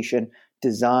education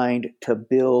designed to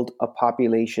build a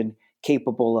population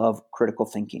capable of critical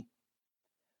thinking.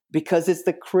 Because it's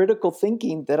the critical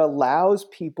thinking that allows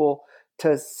people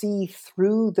to see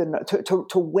through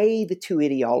to weigh the two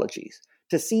ideologies,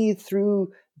 to see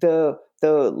through the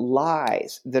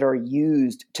lies that are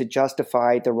used to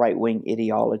justify the right-wing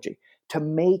ideology, to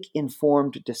make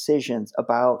informed decisions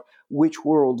about which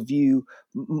worldview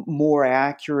more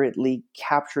accurately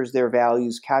captures their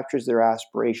values, captures their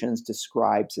aspirations,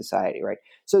 describes society, right?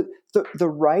 So the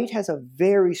right has a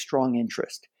very strong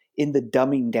interest in the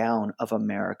dumbing down of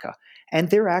America, and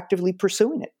they're actively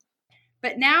pursuing it.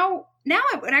 But now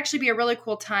it would actually be a really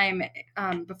cool time,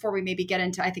 before we maybe get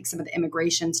into, I think, some of the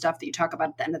immigration stuff that you talk about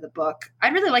at the end of the book.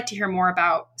 I'd really like to hear more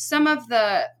about some of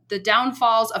the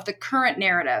downfalls of the current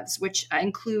narratives, which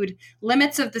include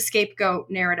limits of the scapegoat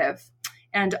narrative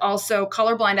and also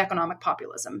colorblind economic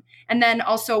populism. And then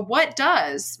also, what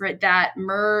does that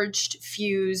merged,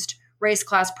 fused race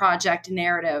class project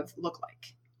narrative look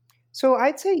like? So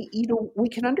I'd say, we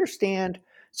can understand.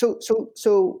 So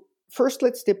first,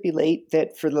 let's stipulate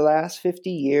that for the last 50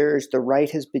 years, the right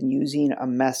has been using a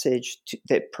message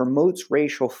that promotes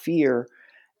racial fear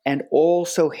and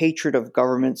also hatred of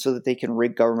government so that they can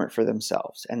rig government for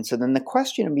themselves. And so then the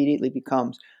question immediately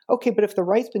becomes, okay, but if the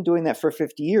right's been doing that for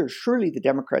 50 years, surely the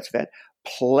Democrats have had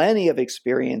plenty of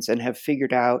experience and have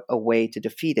figured out a way to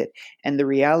defeat it. And the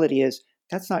reality is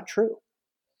that's not true.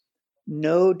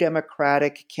 No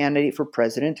Democratic candidate for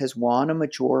president has won a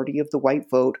majority of the white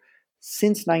vote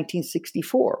since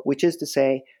 1964, which is to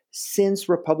say, since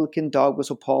Republican dog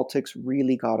whistle politics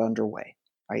really got underway.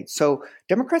 right? So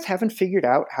Democrats haven't figured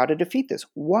out how to defeat this.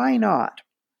 Why not?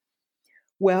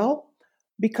 Well,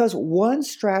 because one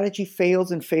strategy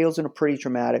fails and fails in a pretty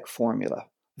dramatic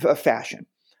fashion.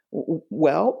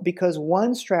 Well, because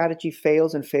one strategy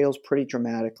fails and fails pretty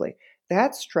dramatically.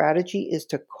 That strategy is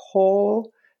to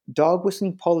call dog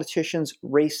whistling politicians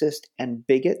racist and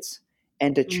bigots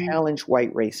and to challenge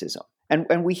white racism.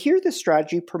 And we hear this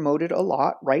strategy promoted a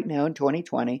lot right now in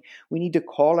 2020. We need to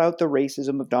call out the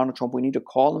racism of Donald Trump. We need to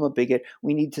call him a bigot.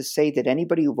 We need to say that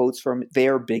anybody who votes for him,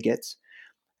 they're bigots.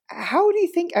 How do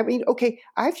you think? I mean, okay,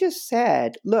 I've just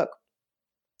said, look,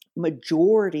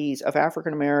 majorities of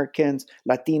African Americans,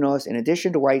 Latinos, in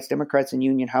addition to whites, Democrats, and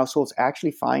union households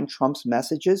actually find Trump's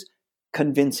messages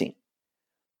convincing.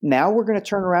 Now we're going to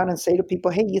turn around and say to people,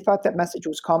 hey, you thought that message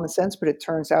was common sense, but it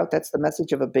turns out that's the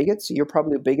message of a bigot, so you're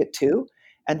probably a bigot too.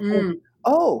 And think,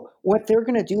 oh, what they're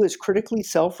going to do is critically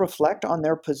self-reflect on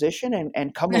their position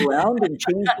and come around and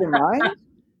change their mind?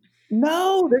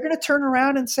 No, they're going to turn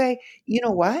around and say, you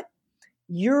know what?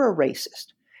 You're a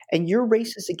racist. And you're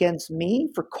racist against me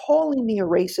for calling me a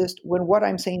racist when what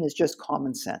I'm saying is just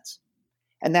common sense.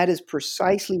 And that is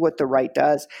precisely what the right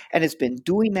does. And it's been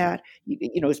doing that,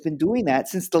 it's been doing that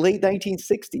since the late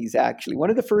 1960s, actually. One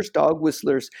of the first dog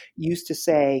whistlers used to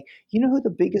say, you know who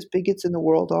the biggest bigots in the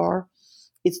world are?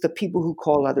 It's the people who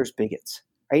call others bigots,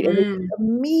 right? And it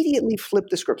immediately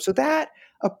flipped the script. So that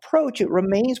approach, it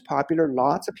remains popular.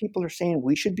 Lots of people are saying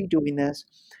we should be doing this.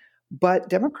 But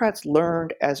Democrats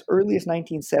learned as early as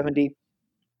 1970,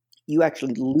 you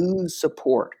actually lose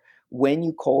support when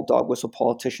you call dog whistle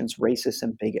politicians racist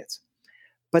and bigots.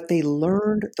 But they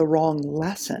learned the wrong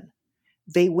lesson.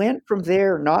 They went from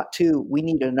there not to, we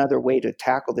need another way to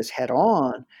tackle this head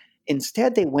on.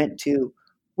 Instead, they went to,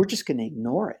 we're just going to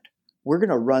ignore it. We're going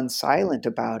to run silent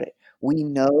about it. We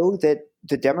know that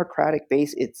the Democratic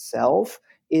base itself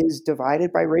is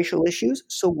divided by racial issues,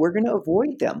 so we're going to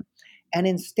avoid them. And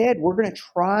instead, we're going to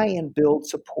try and build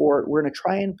support. We're going to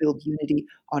try and build unity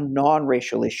on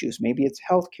non-racial issues. Maybe it's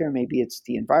healthcare, maybe it's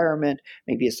the environment,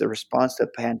 maybe it's the response to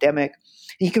the pandemic.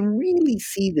 And you can really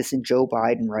see this in Joe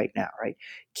Biden right now, right?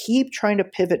 Keep trying to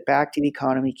pivot back to the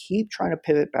economy. Keep trying to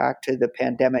pivot back to the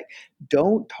pandemic.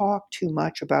 Don't talk too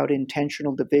much about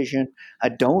intentional division.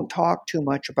 Don't talk too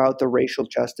much about the racial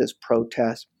justice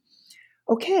protests.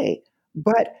 Okay,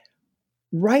 but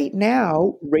right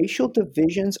now, racial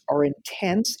divisions are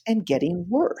intense and getting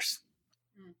worse.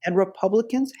 And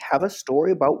Republicans have a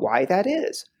story about why that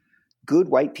is. Good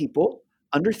white people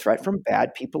under threat from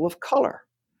bad people of color.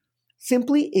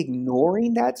 Simply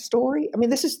ignoring that story. I mean,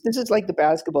 this is like the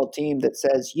basketball team that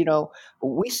says,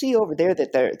 we see over there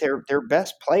that their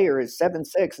best player is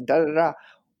 7'6", da da da.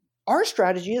 Our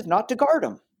strategy is not to guard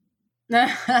them.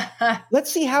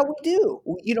 Let's see how we do.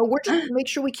 We're just going to make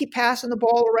sure we keep passing the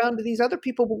ball around to these other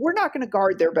people, but we're not going to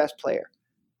guard their best player.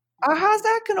 How's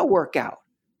that going to work out,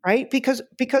 right? Because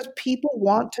people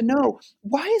want to know,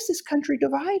 why is this country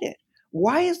divided?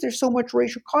 Why is there so much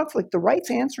racial conflict? The right's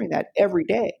answering that every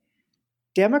day.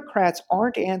 Democrats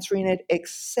aren't answering it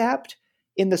except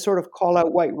in the sort of call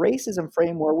out white racism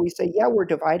frame where we say, yeah, we're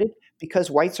divided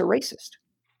because whites are racist.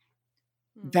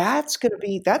 That's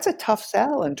a tough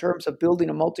sell in terms of building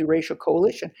a multiracial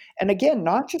coalition. And again,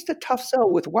 not just a tough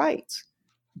sell with whites.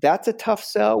 That's a tough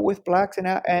sell with blacks and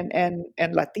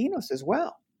Latinos as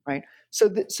well, right? So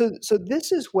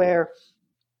this is where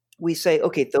we say,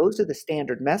 okay, those are the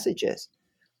standard messages,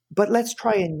 but let's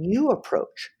try a new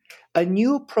approach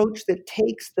that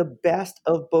takes the best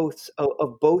of both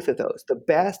of those. The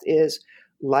best is,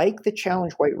 like the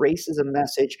challenge white racism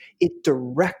message, it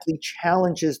directly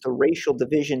challenges the racial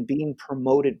division being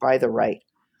promoted by the right.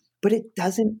 But it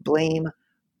doesn't blame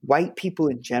white people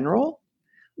in general.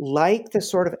 Like the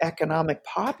sort of economic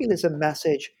populism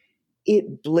message,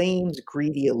 it blames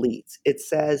greedy elites. It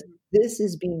says this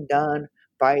is being done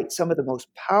by some of the most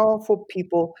powerful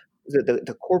people,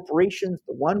 the corporations,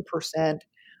 the 1%.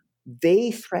 They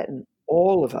threaten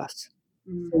all of us.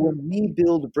 So when we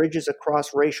build bridges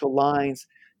across racial lines,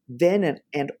 then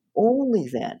and only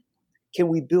then can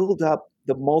we build up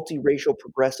the multiracial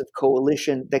progressive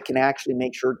coalition that can actually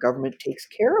make sure government takes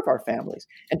care of our families.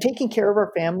 And taking care of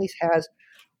our families has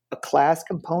a class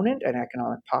component, an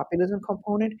economic populism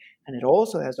component, and it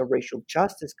also has a racial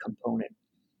justice component.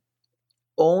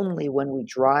 Only when we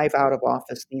drive out of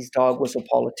office these dog whistle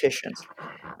politicians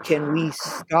can we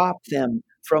stop them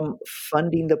from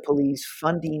funding the police,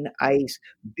 funding ICE,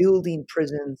 building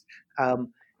prisons. And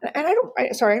I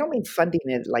don't mean funding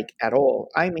it like at all.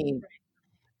 I mean,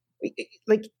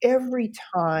 like every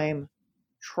time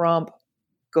Trump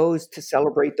goes to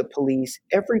celebrate the police,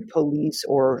 every police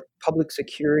or public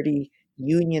security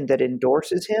union that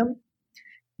endorses him,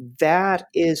 that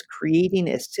is creating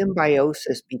a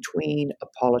symbiosis between a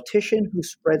politician who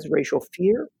spreads racial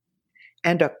fear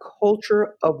and a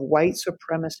culture of white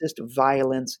supremacist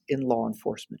violence in law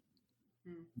enforcement.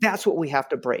 That's what we have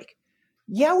to break.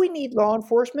 Yeah, we need law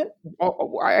enforcement.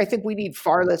 I think we need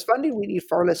far less funding. We need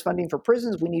far less funding for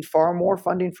prisons. We need far more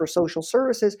funding for social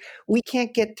services. We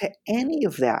can't get to any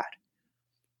of that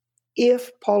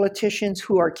if politicians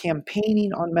who are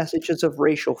campaigning on messages of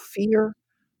racial fear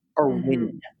are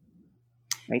winning.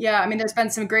 Right? Yeah, I mean, there's been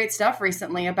some great stuff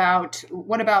recently about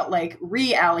what about like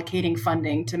reallocating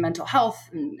funding to mental health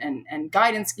and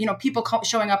guidance, people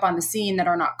showing up on the scene that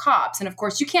are not cops. And of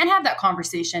course, you can't have that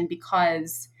conversation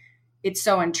because it's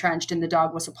so entrenched in the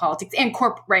dog whistle politics and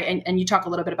right. And you talk a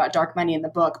little bit about dark money in the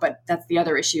book, but that's the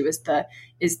other issue is that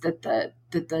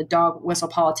the dog whistle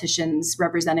politicians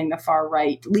representing the far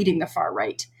right, leading the far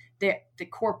right, the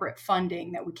corporate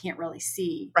funding that we can't really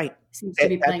see, right, seems to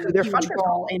be playing a huge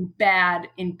role in bad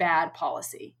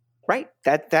policy. Right.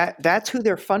 That's who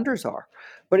their funders are.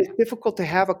 But it's difficult to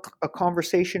have a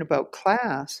conversation about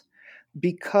class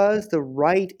because the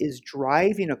right is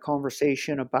driving a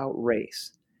conversation about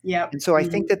race. Yeah. And so I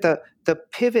think that the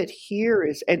pivot here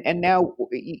is, and now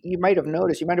you might have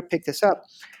noticed, you might have picked this up,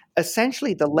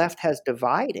 essentially the left has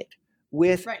divided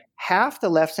with half the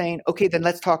left saying, okay, then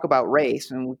let's talk about race.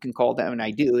 And we can call them, and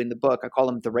I do in the book, I call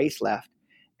them the race left.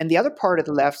 And the other part of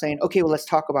the left saying, okay, well, let's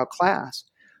talk about class.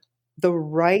 The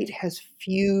right has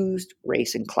fused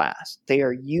race and class. They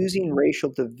are using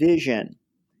racial division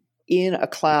in a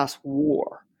class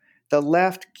war. The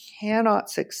left cannot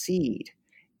succeed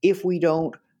if we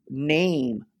don't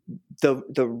name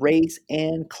the race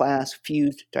and class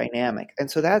fused dynamic. And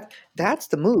so that's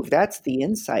the move. That's the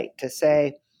insight to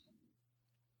say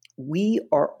we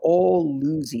are all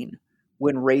losing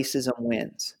when racism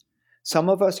wins. Some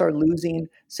of us are losing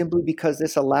simply because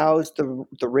this allows the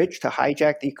rich to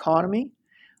hijack the economy.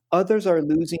 Others are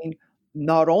losing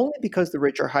not only because the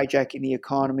rich are hijacking the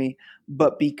economy,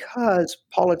 but because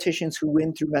politicians who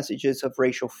win through messages of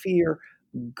racial fear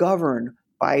govern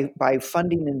by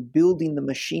funding and building the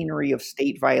machinery of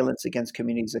state violence against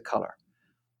communities of color.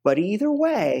 But either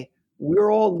way,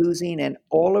 we're all losing, and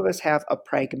all of us have a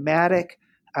pragmatic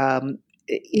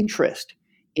interest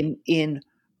in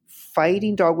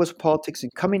fighting dog whistle politics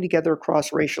and coming together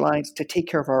across racial lines to take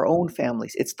care of our own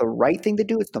families. It's the right thing to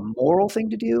do. It's the moral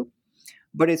thing to do.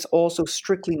 But it's also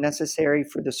strictly necessary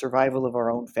for the survival of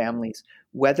our own families,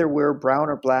 whether we're brown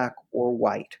or black or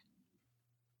white.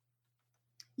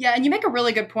 Yeah, and you make a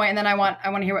really good point, and then I want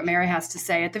to hear what Mary has to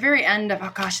say. At the very end of,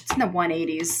 it's in the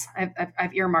 180s.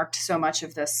 I've earmarked so much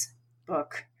of this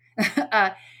book.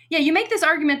 You make this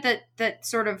argument that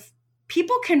sort of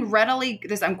people can readily,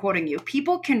 I'm quoting you,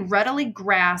 people can readily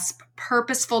grasp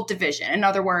purposeful division. In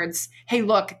other words, hey,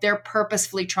 look, they're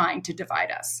purposefully trying to divide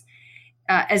us.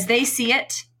 As they see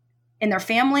it in their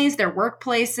families, their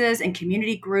workplaces, and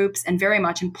community groups, and very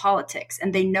much in politics.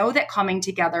 And they know that coming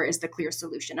together is the clear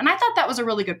solution. And I thought that was a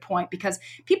really good point because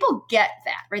people get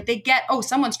that, right? They get,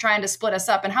 someone's trying to split us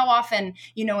up. And how often,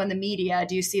 in the media,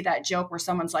 do you see that joke where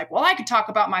someone's like, well, I could talk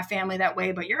about my family that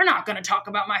way, but you're not going to talk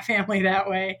about my family that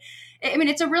way. I mean,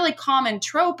 it's a really common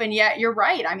trope. And yet you're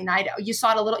right. I mean, you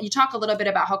talk a little bit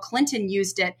about how Clinton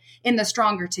used it in the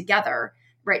Stronger Together,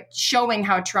 right, showing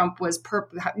how Trump was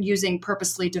using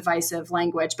purposely divisive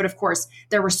language. But of course,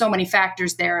 there were so many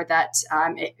factors there that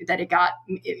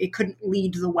it couldn't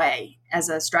lead the way as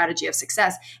a strategy of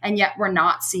success. And yet we're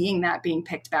not seeing that being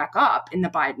picked back up in the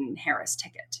Biden-Harris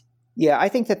ticket. Yeah, I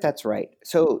think that's right.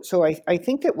 So I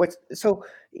think that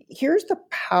here's the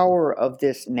power of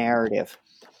this narrative.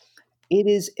 It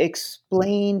is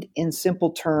explained in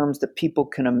simple terms that people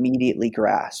can immediately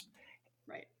grasp.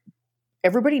 Right.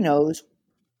 Everybody knows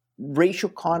racial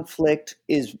conflict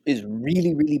is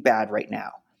really, really bad right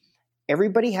now.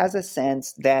 Everybody has a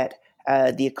sense that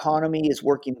the economy is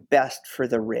working best for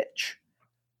the rich.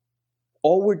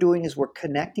 All we're doing is we're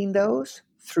connecting those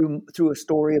through a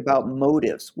story about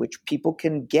motives, which people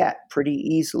can get pretty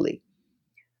easily.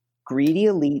 Greedy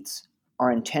elites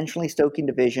are intentionally stoking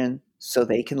division so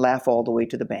they can laugh all the way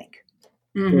to the bank.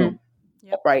 Mm-hmm.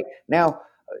 Yep. Right now,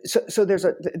 so there's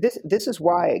this is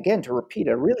why, again, to repeat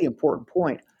a really important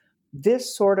point.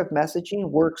 This sort of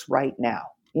messaging works right now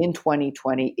in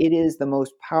 2020. It is the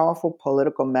most powerful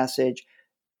political message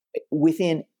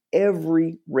within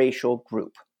every racial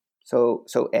group. So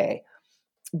A.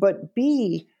 But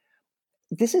B,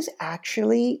 this is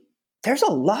actually, there's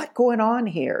a lot going on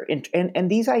here. And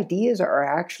these ideas are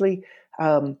actually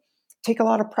take a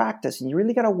lot of practice. And you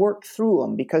really got to work through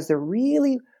them because they're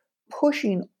really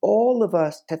pushing all of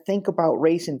us to think about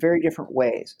race in very different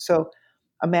ways. So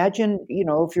imagine,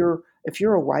 if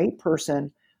you're a white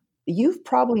person, you've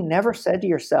probably never said to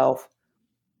yourself,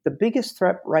 the biggest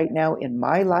threat right now in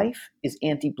my life is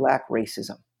anti-Black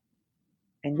racism.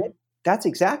 And yet that's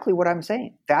exactly what I'm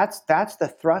saying. That's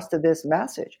the thrust of this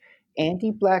message.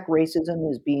 Anti-Black racism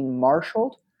is being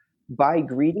marshaled by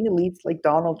greedy elites like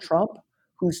Donald Trump,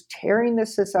 who's tearing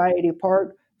this society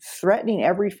apart, threatening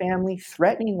every family,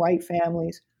 threatening white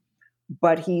families,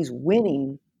 but he's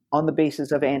winning on the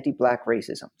basis of anti-Black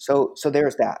racism. So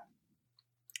there's that.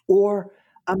 Or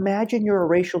imagine you're a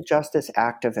racial justice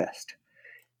activist.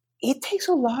 It takes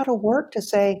a lot of work to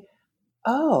say,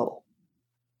 oh,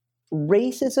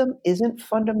 racism isn't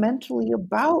fundamentally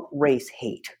about race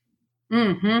hate.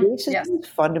 Mm-hmm. Racism is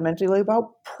fundamentally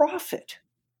about profit.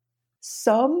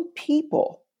 Some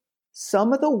people,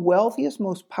 some of the wealthiest,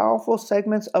 most powerful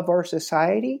segments of our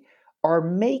society are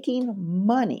making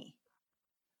money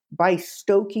by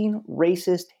stoking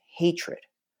racist hatred.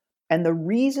 And the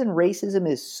reason racism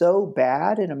is so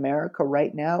bad in America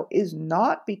right now is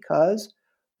not because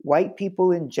white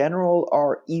people in general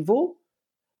are evil.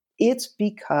 It's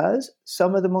because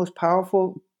some of the most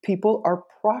powerful people are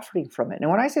profiting from it. And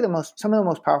when I say some of the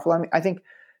most powerful, I think,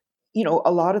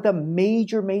 a lot of the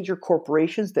major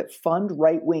corporations that fund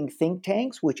right-wing think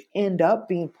tanks, which end up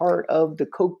being part of the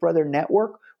Koch brother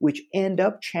network, which end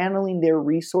up channeling their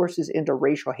resources into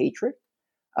racial hatred,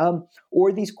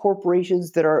 or these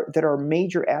corporations that are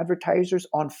major advertisers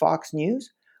on Fox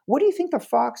News. What do you think the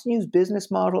Fox News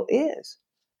business model is?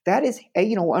 That is,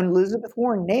 Elizabeth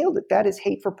Warren nailed it. That is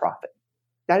hate for profit.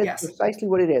 That is precisely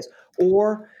what it is.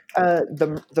 Or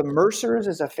the Mercers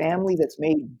is a family that's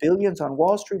made billions on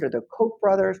Wall Street, or the Koch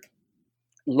brothers,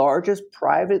 largest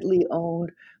privately owned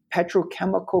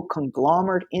petrochemical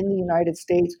conglomerate in the United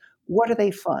States. What do they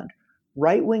fund?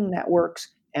 Right-wing networks,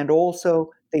 and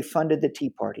also they funded the Tea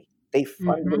Party. They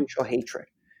fund racial hatred.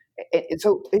 And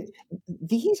so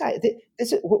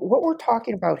what we're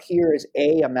talking about here is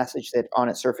A, a message that on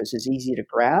its surface is easy to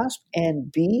grasp,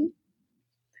 and B,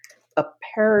 a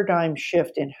paradigm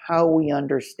shift in how we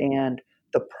understand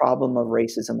the problem of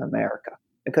racism in America.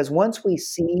 Because once we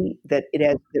see that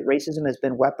racism has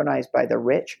been weaponized by the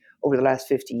rich over the last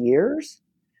 50 years,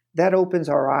 that opens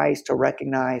our eyes to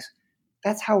recognize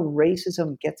that's how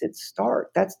racism gets its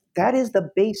start. That is the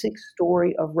basic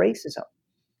story of racism.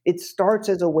 It starts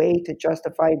as a way to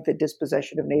justify the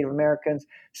dispossession of Native Americans,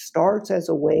 starts as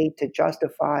a way to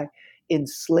justify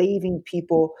enslaving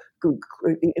people,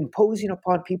 imposing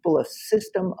upon people a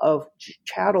system of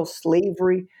chattel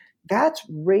slavery. That's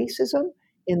racism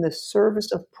in the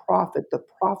service of profit, the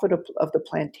profit of the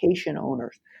plantation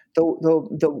owners.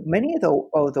 Many of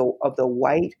the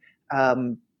white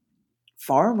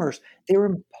farmers, they were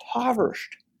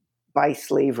impoverished by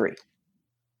slavery,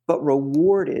 but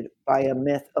rewarded by a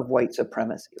myth of white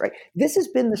supremacy, right? This has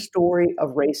been the story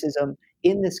of racism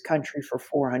in this country for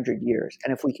 400 years.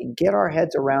 And if we can get our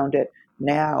heads around it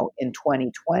now in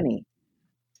 2020,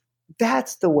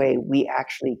 that's the way we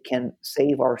actually can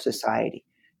save our society.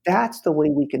 That's the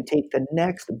way we can take the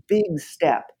next big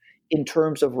step in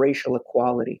terms of racial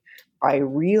equality, by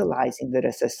realizing that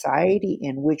a society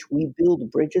in which we build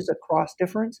bridges across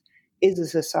difference is a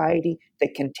society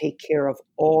that can take care of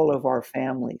all of our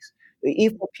families,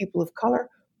 if we're people of color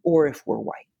or if we're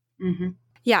white. Mm-hmm.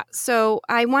 Yeah. So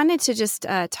I wanted to just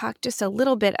talk just a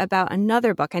little bit about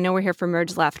another book. I know we're here for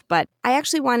Merge Left, but I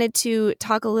actually wanted to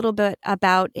talk a little bit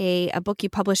about a book you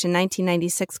published in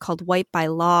 1996 called White by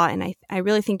Law. And I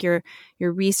really think your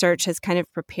research has kind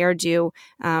of prepared you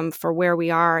for where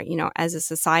we are, as a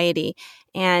society.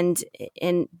 And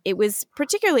it was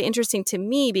particularly interesting to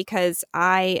me because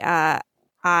I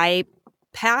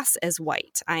pass as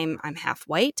white. I'm half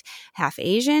white, half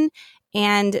Asian.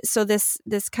 And so this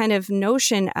kind of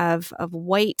notion of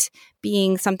white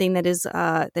being something that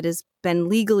has been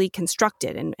legally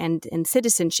constructed and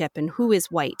citizenship and who is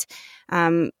white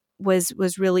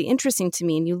was really interesting to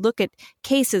me. And you look at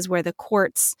cases where the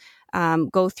courts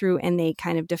go through and they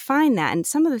kind of define that, and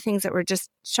some of the things that were just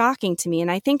shocking to me.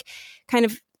 And I think kind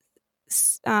of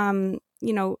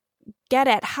get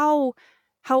at how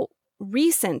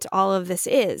recent all of this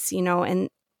is, and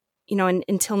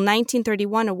until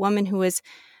 1931, a woman who was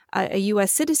a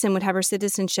U.S. citizen would have her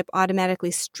citizenship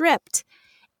automatically stripped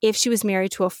if she was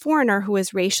married to a foreigner who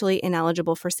was racially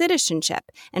ineligible for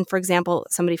citizenship. And for example,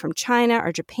 somebody from China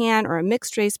or Japan or a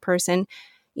mixed race person,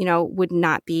 would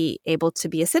not be able to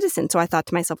be a citizen. So I thought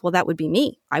to myself, well, that would be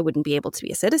me. I wouldn't be able to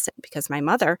be a citizen because my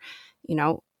mother,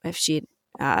 if she,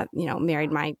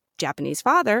 married my Japanese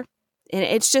father, And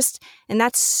it's just, and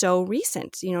that's so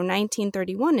recent.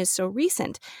 1931 is so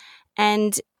recent.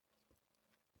 And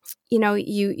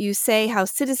you say how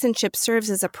citizenship serves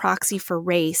as a proxy for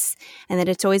race, and that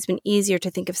it's always been easier to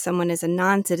think of someone as a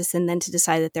non-citizen than to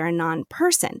decide that they're a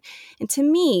non-person. And to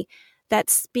me,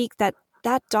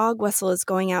 that dog whistle is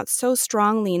going out so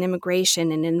strongly in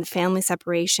immigration and in the family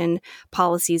separation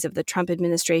policies of the Trump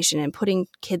administration and putting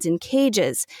kids in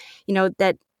cages,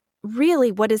 that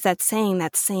really, what is that saying?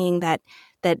 That's saying that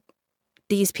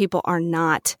these people are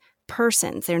not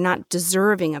persons. They're not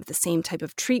deserving of the same type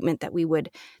of treatment that we would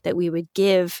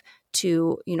give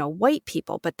to, white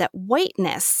people, but that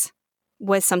whiteness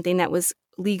was something that was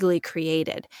legally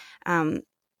created.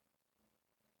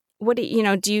 What do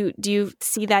you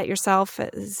see that yourself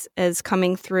as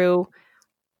coming through?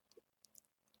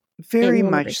 Very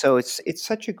much so. It's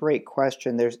such a great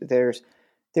question.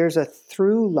 There's a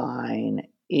through line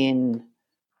in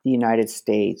the United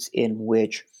States in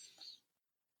which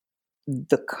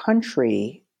the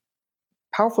country,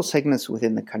 powerful segments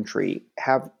within the country,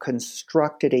 have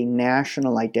constructed a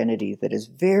national identity that is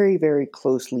very, very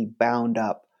closely bound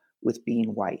up with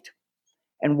being white.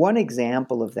 And one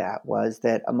example of that was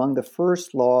that among the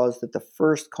first laws that the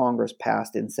first Congress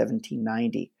passed in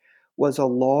 1790 was a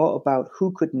law about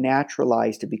who could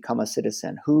naturalize to become a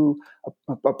citizen, who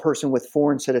a person with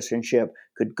foreign citizenship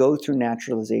could go through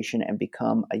naturalization and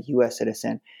become a U.S.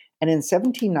 citizen. And in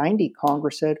 1790,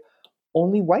 Congress said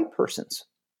only white persons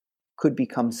could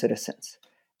become citizens.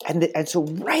 And so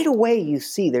right away you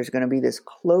see there's going to be this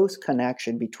close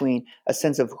connection between a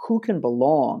sense of who can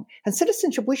belong. And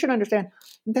citizenship, we should understand,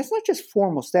 that's not just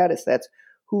formal status. That's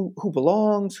who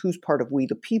belongs, who's part of we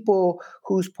the people,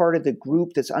 who's part of the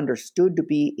group that's understood to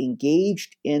be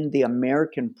engaged in the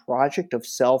American project of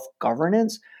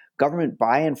self-governance, government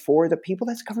by and for the people.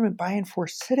 That's government by and for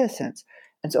citizens.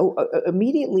 And so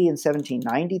immediately in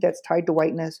 1790, that's tied to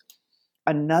whiteness.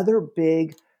 Another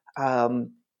big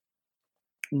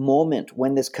moment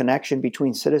when this connection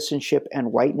between citizenship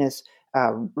and whiteness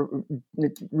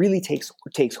really takes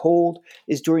hold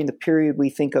is during the period we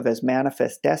think of as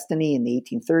Manifest Destiny in the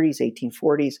 1830s,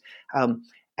 1840s.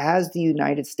 As the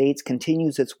United States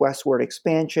continues its westward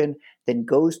expansion, then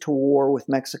goes to war with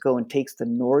Mexico and takes the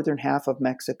northern half of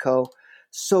Mexico,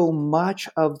 so much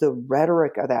of the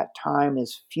rhetoric of that time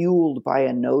is fueled by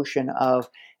a notion of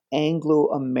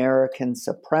Anglo-American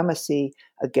supremacy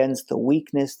against the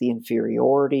weakness, the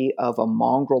inferiority of a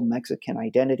mongrel Mexican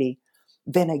identity.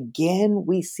 Then again,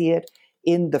 we see it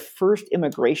in the first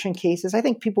immigration cases. I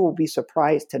think people will be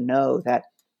surprised to know that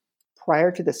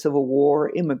prior to the Civil War,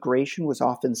 immigration was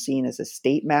often seen as a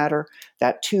state matter.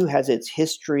 That too has its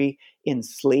history in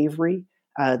slavery.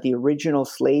 The original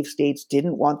slave states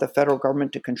didn't want the federal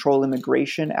government to control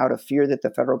immigration out of fear that the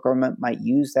federal government might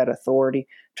use that authority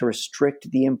to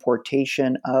restrict the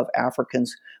importation of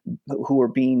Africans who were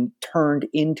being turned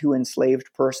into enslaved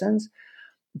persons.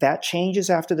 That changes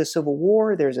after the Civil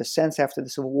War. There's a sense after the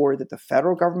Civil War that the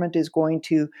federal government is going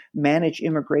to manage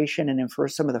immigration. And for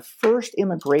some of the first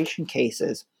immigration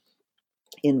cases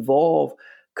involve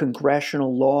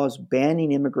congressional laws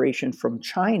banning immigration from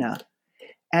China.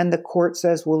 And the court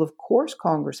says, well, of course,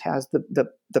 Congress has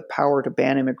the power to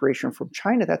ban immigration from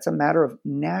China. That's a matter of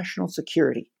national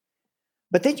security.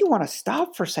 But then you want to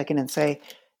stop for a second and say,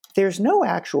 there's no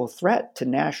actual threat to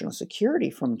national security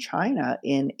from China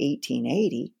in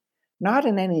 1880, not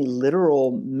in any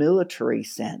literal military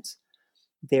sense.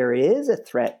 There is a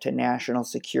threat to national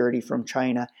security from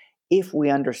China if we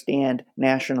understand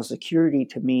national security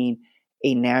to mean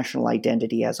a national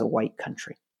identity as a white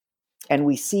country. And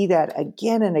we see that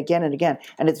again and again and again.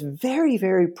 And it's very,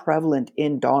 very prevalent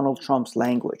in Donald Trump's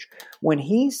language. When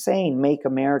he's saying, make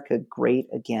America great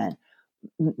again,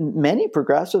 many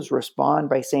progressives respond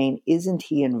by saying, isn't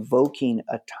he invoking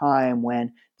a time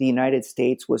when the United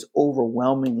States was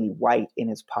overwhelmingly white in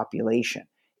its population?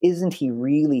 Isn't he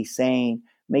really saying,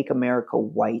 make America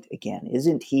white again?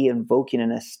 Isn't he invoking a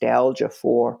nostalgia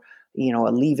for,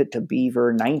 a Leave It to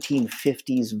Beaver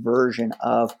 1950s version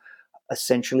of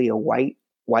essentially a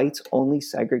whites only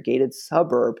segregated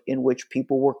suburb in which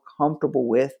people were comfortable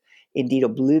with, indeed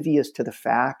oblivious to the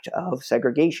fact of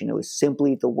segregation? It was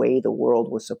simply the way the world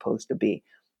was supposed to be.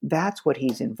 That's what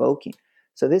he's invoking.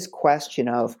 So this question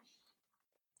of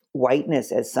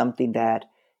whiteness as something that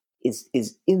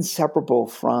is inseparable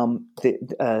from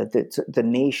the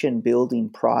nation building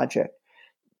project,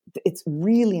 it's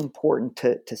really important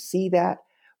to see that.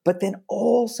 But then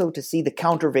also to see the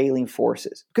countervailing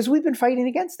forces, because we've been fighting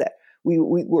against that.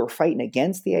 We're fighting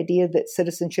against the idea that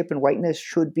citizenship and whiteness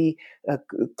should be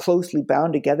closely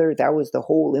bound together. That was the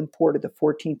whole import of the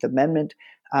 14th Amendment.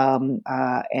 and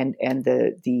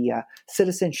the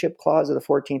citizenship clause of the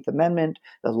 14th Amendment.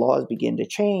 The laws begin to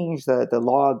change. The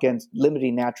law against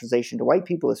limiting naturalization to white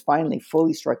people is finally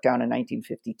fully struck down in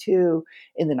 1952.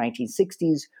 In the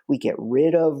 1960s, we get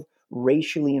rid of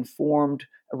racially informed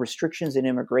restrictions in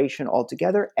immigration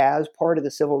altogether as part of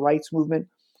the civil rights movement.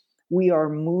 We are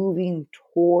moving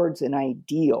towards an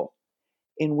ideal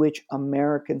in which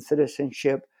American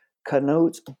citizenship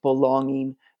connotes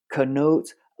belonging,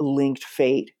 connotes linked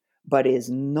fate, but is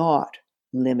not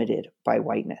limited by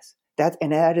whiteness. That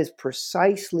is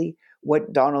precisely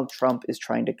what Donald Trump is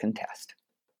trying to contest.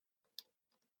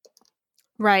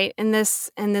 Right, and this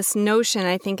notion,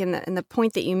 I think, in the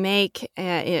point that you make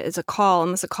is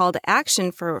almost a call to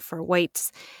action for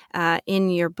whites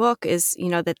in your book is,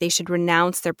 that they should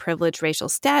renounce their privileged racial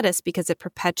status because it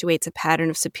perpetuates a pattern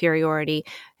of superiority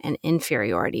and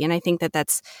inferiority. And I think that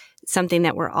that's something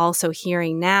that we're also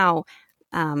hearing now,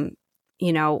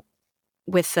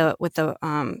 with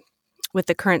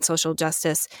the current social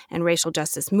justice and racial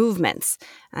justice movements.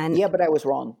 And yeah, but I was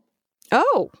wrong.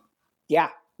 Oh, yeah.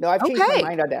 No, I've changed my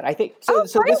mind on that. I think so.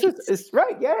 Great. This is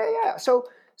right. Yeah. So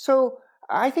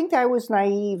I think I was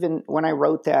naive when I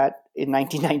wrote that in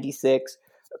 1996.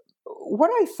 What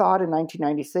I thought in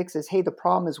 1996 is, hey, the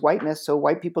problem is whiteness, so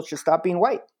white people should stop being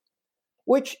white.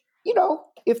 Which,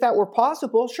 if that were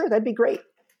possible, sure, that'd be great.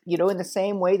 In the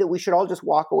same way that we should all just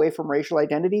walk away from racial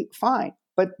identity, fine.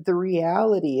 But the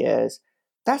reality is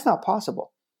that's not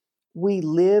possible. We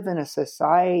live in a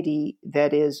society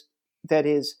that is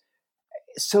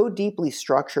so deeply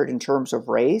structured in terms of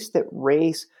race that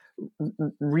race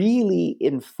really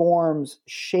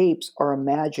shapes our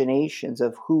imaginations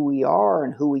of who we are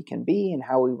and who we can be and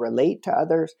how we relate to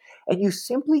others. And you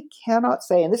simply cannot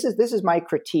say, and this is my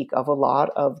critique of a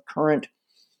lot of current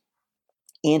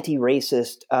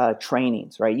anti-racist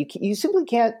trainings, right? You simply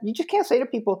can't, you just can't say to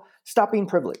people, stop being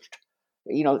privileged,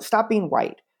 stop being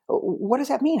white. What does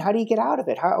that mean? How do you get out of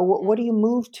it? What do you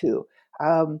move to?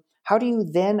 How do you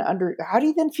then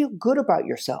feel good about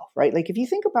yourself, right? Like if you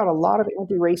think about a lot of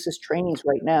anti-racist trainings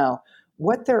right now,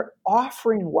 what they're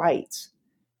offering whites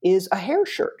is a hair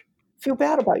shirt. Feel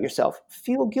bad about yourself.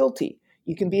 Feel guilty.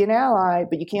 You can be an ally,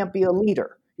 but you can't be a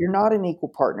leader. You're not an equal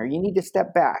partner. You need to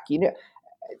step back.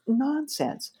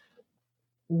 Nonsense.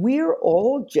 We're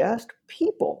all just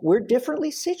people. We're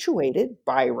differently situated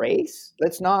by race. I'm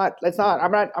not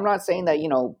saying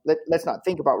that, let's not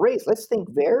think about race. Let's think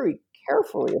very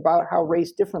carefully about how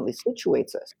race differently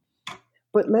situates us.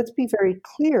 But let's be very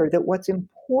clear that what's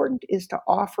important is to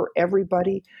offer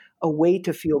everybody a way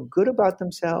to feel good about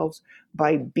themselves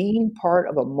by being part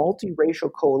of a multiracial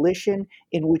coalition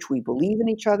in which we believe in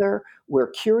each other, we're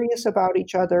curious about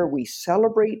each other, we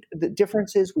celebrate the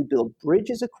differences, we build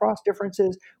bridges across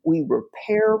differences, we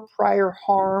repair prior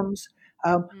harms,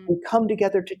 we come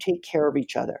together to take care of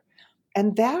each other.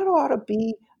 And that ought to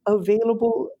be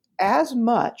available as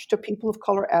much to people of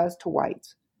color as to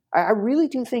whites. I really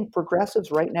do think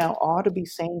progressives right now ought to be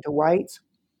saying to whites,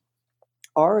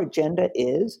 our agenda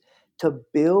is to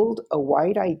build a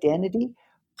white identity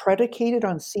predicated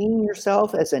on seeing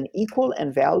yourself as an equal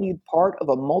and valued part of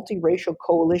a multiracial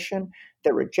coalition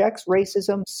that rejects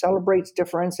racism, celebrates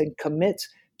difference, and commits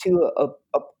to a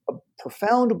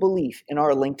profound belief in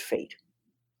our linked fate.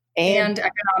 And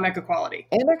economic equality.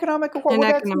 And economic equality.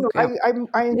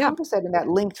 I encompass that in that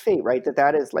linked fate, right?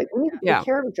 That is like, we need to take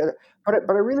care of each other. But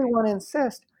I really want to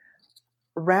insist,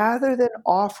 rather than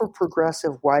offer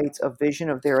progressive whites a vision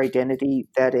of their identity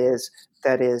that is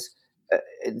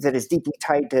deeply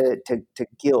tied to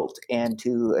guilt and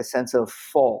to a sense of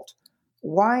fault,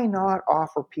 why not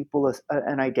offer people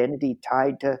an identity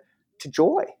tied to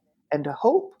joy and to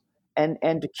hope and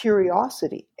to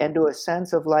curiosity and to a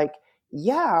sense of like,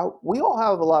 yeah, we all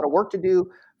have a lot of work to do,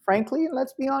 frankly, and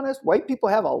let's be honest, white people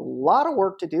have a lot of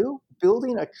work to do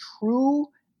building a true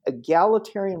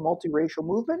egalitarian multiracial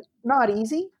movement. Not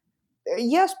easy.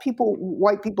 Yes,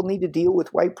 white people need to deal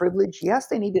with white privilege. Yes,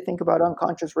 they need to think about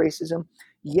unconscious racism.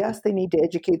 Yes, they need to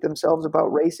educate themselves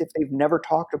about race if they've never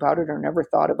talked about it or never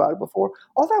thought about it before.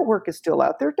 All that work is still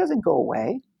out there. It doesn't go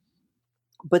away.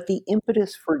 But the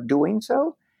impetus for doing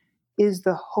so is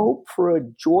the hope for a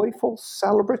joyful,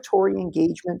 celebratory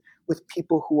engagement with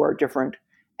people who are different,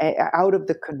 out of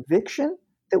the conviction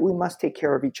that we must take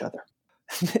care of each other.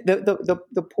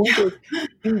 The point is,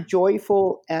 be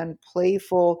joyful and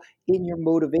playful in your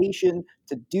motivation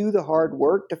to do the hard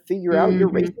work to figure out your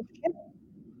racist shit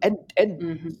and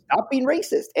stop being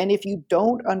racist. And if you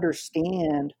don't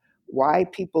understand why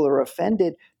people are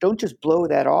offended, don't just blow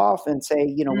that off and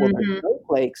say, well, they're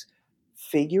snowflakes.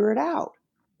 Figure it out,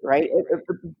 right?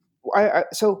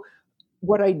 So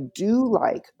what I do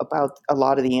like about a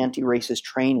lot of the anti-racist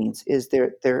trainings is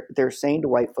they're saying to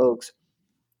white folks,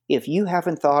 if you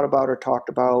haven't thought about or talked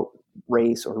about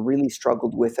race or really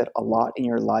struggled with it a lot in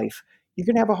your life, you're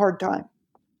going to have a hard time.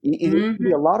 It's going to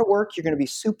be a lot of work. You're going to be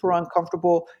super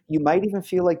uncomfortable. You might even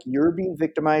feel like you're being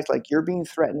victimized, like you're being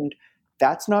threatened.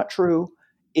 That's not true.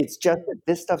 It's just that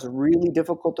this stuff's really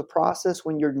difficult to process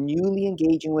when you're newly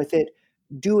engaging with it.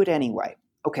 Do it anyway.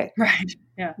 Okay. Right.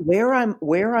 Yeah. Where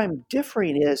I'm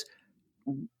differing is,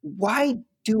 why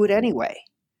do it anyway?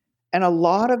 And a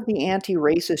lot of the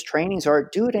anti-racist trainings are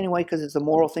do it anyway because it's the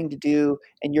moral thing to do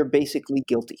and you're basically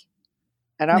guilty.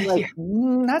 And I'm like,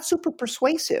 not super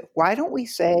persuasive. Why don't we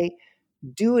say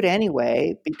do it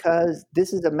anyway because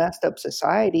this is a messed up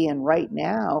society, and right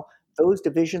now those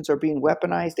divisions are being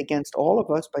weaponized against all of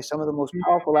us by some of the most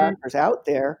powerful actors out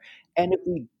there. And if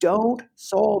we don't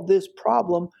solve this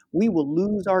problem, we will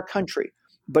lose our country.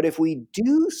 But if we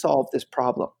do solve this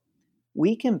problem,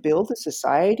 we can build a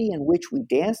society in which we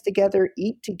dance together,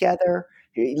 eat together,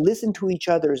 listen to each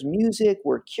other's music,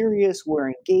 we're curious,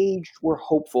 we're engaged, we're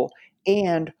hopeful,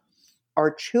 and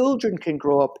our children can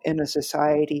grow up in a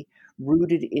society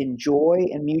rooted in joy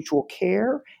and mutual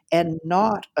care, and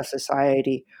not a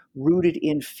society rooted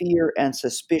in fear and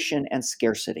suspicion and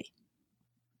scarcity.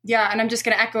 Yeah, and I'm just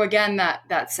going to echo again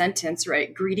that sentence,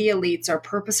 right? Greedy elites are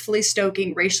purposefully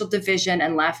stoking racial division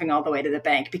and laughing all the way to the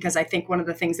bank, because I think one of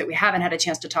the things that we haven't had a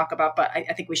chance to talk about, but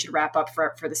I think we should wrap up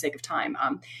for the sake of time,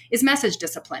 is message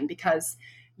discipline, because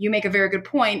you make a very good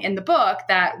point in the book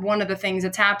that one of the things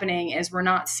that's happening is we're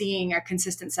not seeing a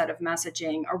consistent set of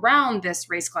messaging around this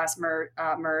race-class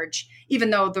merge,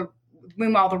 even though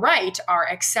meanwhile the right are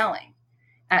excelling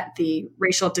at the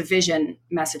racial division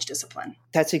message discipline.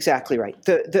 That's exactly right.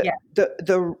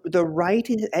 The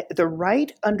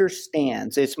right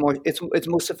understands. It's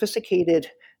most sophisticated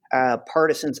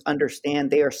partisans understand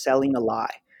they are selling a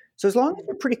lie. So as long as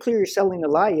you're pretty clear you're selling a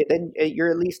lie, then you're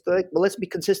at least like, well, let's be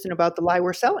consistent about the lie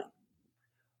we're selling.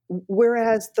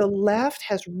 Whereas the left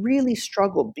has really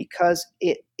struggled because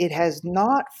it has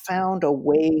not found a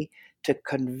way to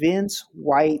convince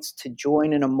whites to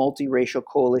join in a multiracial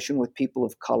coalition with people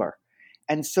of color.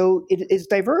 And so it is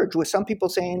diverged with some people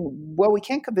saying, well, we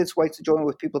can't convince whites to join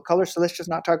with people of color, so let's just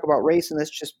not talk about race and let's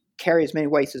just carry as many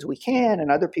whites as we can. And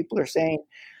other people are saying,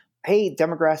 hey,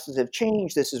 demographics have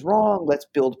changed, this is wrong, let's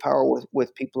build power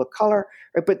with people of color.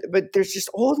 Right? But there's just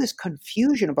all this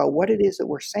confusion about what it is that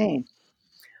we're saying.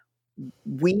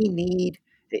 We need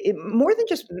more than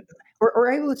just,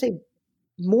 or I would say,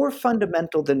 more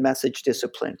fundamental than message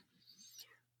discipline.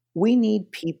 We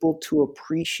need people to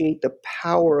appreciate the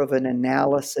power of an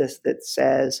analysis that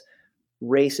says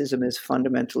racism is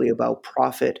fundamentally about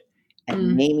profit,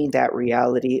 and naming that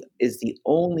reality is the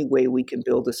only way we can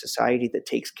build a society that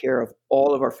takes care of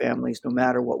all of our families, no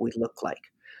matter what we look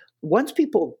like. Once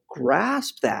people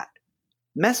grasp that,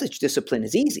 message discipline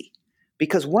is easy,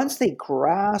 because once they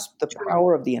grasp the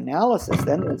power of the analysis,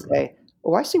 then they say,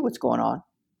 oh, I see what's going on.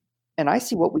 And I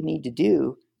see what we need to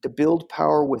do to build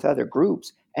power with other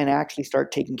groups and actually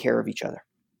start taking care of each other.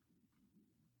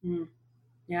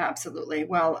 Yeah, absolutely.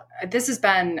 Well, this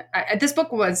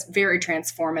book was very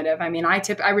transformative. I mean, I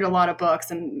read a lot of books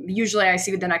and usually I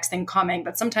see the next thing coming,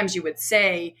 but sometimes you would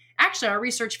say, actually, our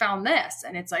research found this.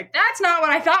 And it's like, that's not what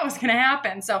I thought was going to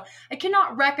happen. So I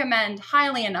cannot recommend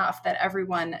highly enough that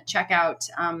everyone check out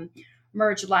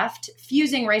Merge Left,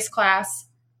 Fusing Race Class,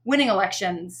 Winning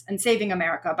Elections and Saving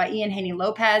America by Ian Haney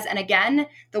Lopez. And again,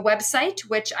 the website,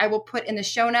 which I will put in the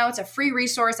show notes, a free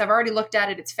resource. I've already looked at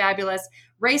it. It's fabulous.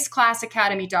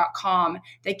 raceclassacademy.com,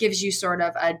 that gives you sort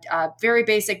of a very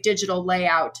basic digital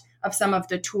layout of some of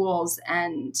the tools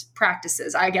and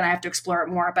practices. I have to explore it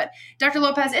more. But Dr.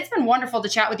 Lopez, it's been wonderful to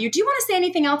chat with you. Do you want to say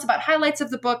anything else about highlights of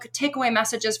the book, takeaway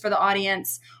messages for the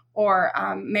audience? Or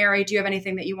Mary, do you have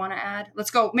anything that you want to add?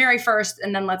 Let's go Mary first,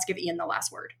 and then let's give Ian the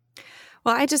last word.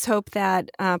 Well, I just hope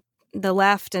that the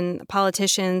left and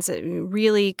politicians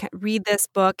really read this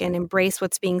book and embrace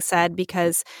what's being said,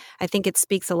 because I think it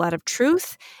speaks a lot of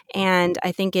truth, and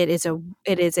I think it is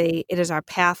our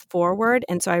path forward.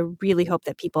 And so I really hope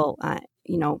that people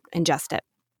ingest it.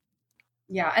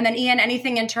 Yeah, and then Ian,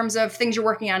 anything in terms of things you're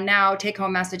working on now,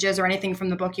 take-home messages, or anything from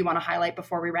the book you want to highlight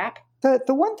before we wrap?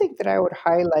 The one thing that I would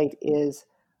highlight is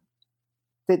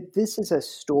that this is a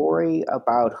story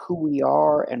about who we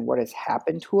are and what has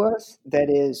happened to us that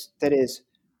is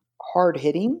hard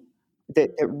hitting,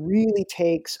 that really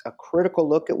takes a critical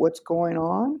look at what's going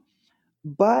on,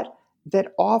 but that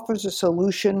offers a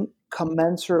solution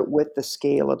commensurate with the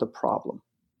scale of the problem.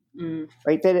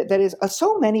 right? That is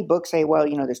so many books say, well,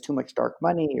 there's too much dark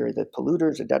money or the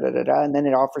polluters or da-da-da-da, and then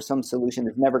it offers some solution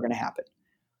that's never going to happen.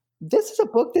 This is a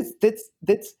book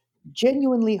that's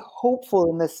genuinely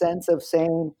hopeful in the sense of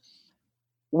saying,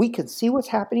 we can see what's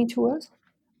happening to us,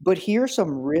 but here's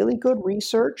some really good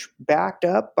research backed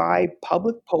up by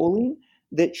public polling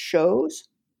that shows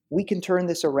we can turn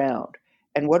this around.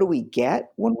 And what do we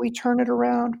get when we turn it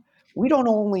around? We don't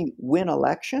only win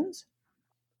elections,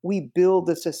 we build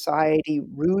a society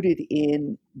rooted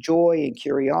in joy and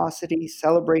curiosity,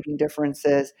 celebrating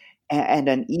differences, and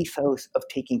an ethos of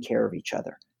taking care of each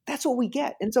other. That's what we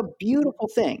get. And it's a beautiful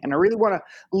thing. And I really want to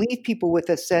leave people with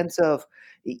a sense of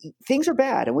things are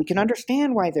bad and we can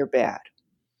understand why they're bad.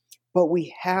 But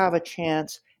we have a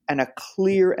chance and a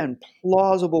clear and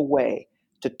plausible way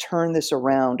to turn this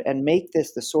around and make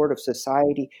this the sort of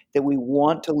society that we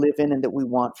want to live in and that we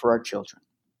want for our children.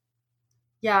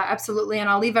 Yeah, absolutely. And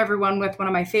I'll leave everyone with one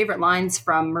of my favorite lines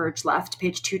from Merge Left,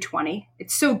 page 220.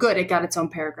 It's so good it got its own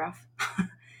paragraph.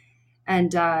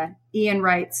 And Ian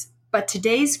writes, but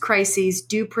today's crises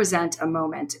do present a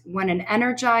moment when an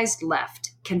energized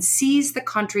left can seize the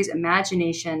country's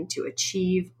imagination to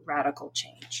achieve radical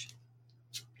change.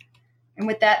 And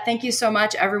with that, thank you so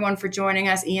much, everyone, for joining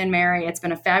us. Ian, Mary, it's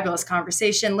been a fabulous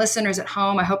conversation. Listeners at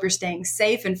home, I hope you're staying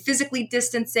safe and physically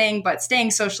distancing, but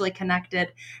staying socially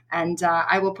connected. And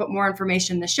I will put more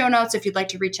information in the show notes if you'd like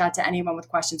to reach out to anyone with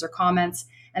questions or comments.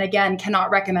 And again,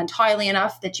 cannot recommend highly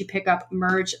enough that you pick up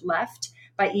Merge Left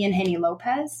by Ian Haney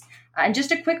Lopez. And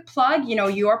just a quick plug,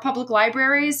 your public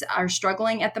libraries are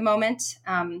struggling at the moment.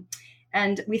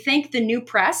 And we thank the New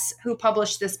Press who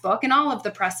published this book and all of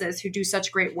the presses who do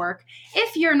such great work.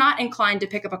 If you're not inclined to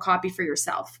pick up a copy for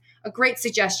yourself, a great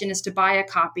suggestion is to buy a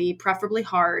copy, preferably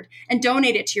hard, and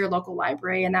donate it to your local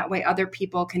library. And that way other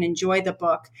people can enjoy the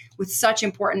book with such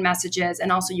important messages. And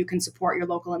also you can support your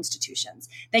local institutions.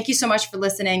 Thank you so much for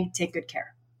listening. Take good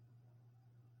care.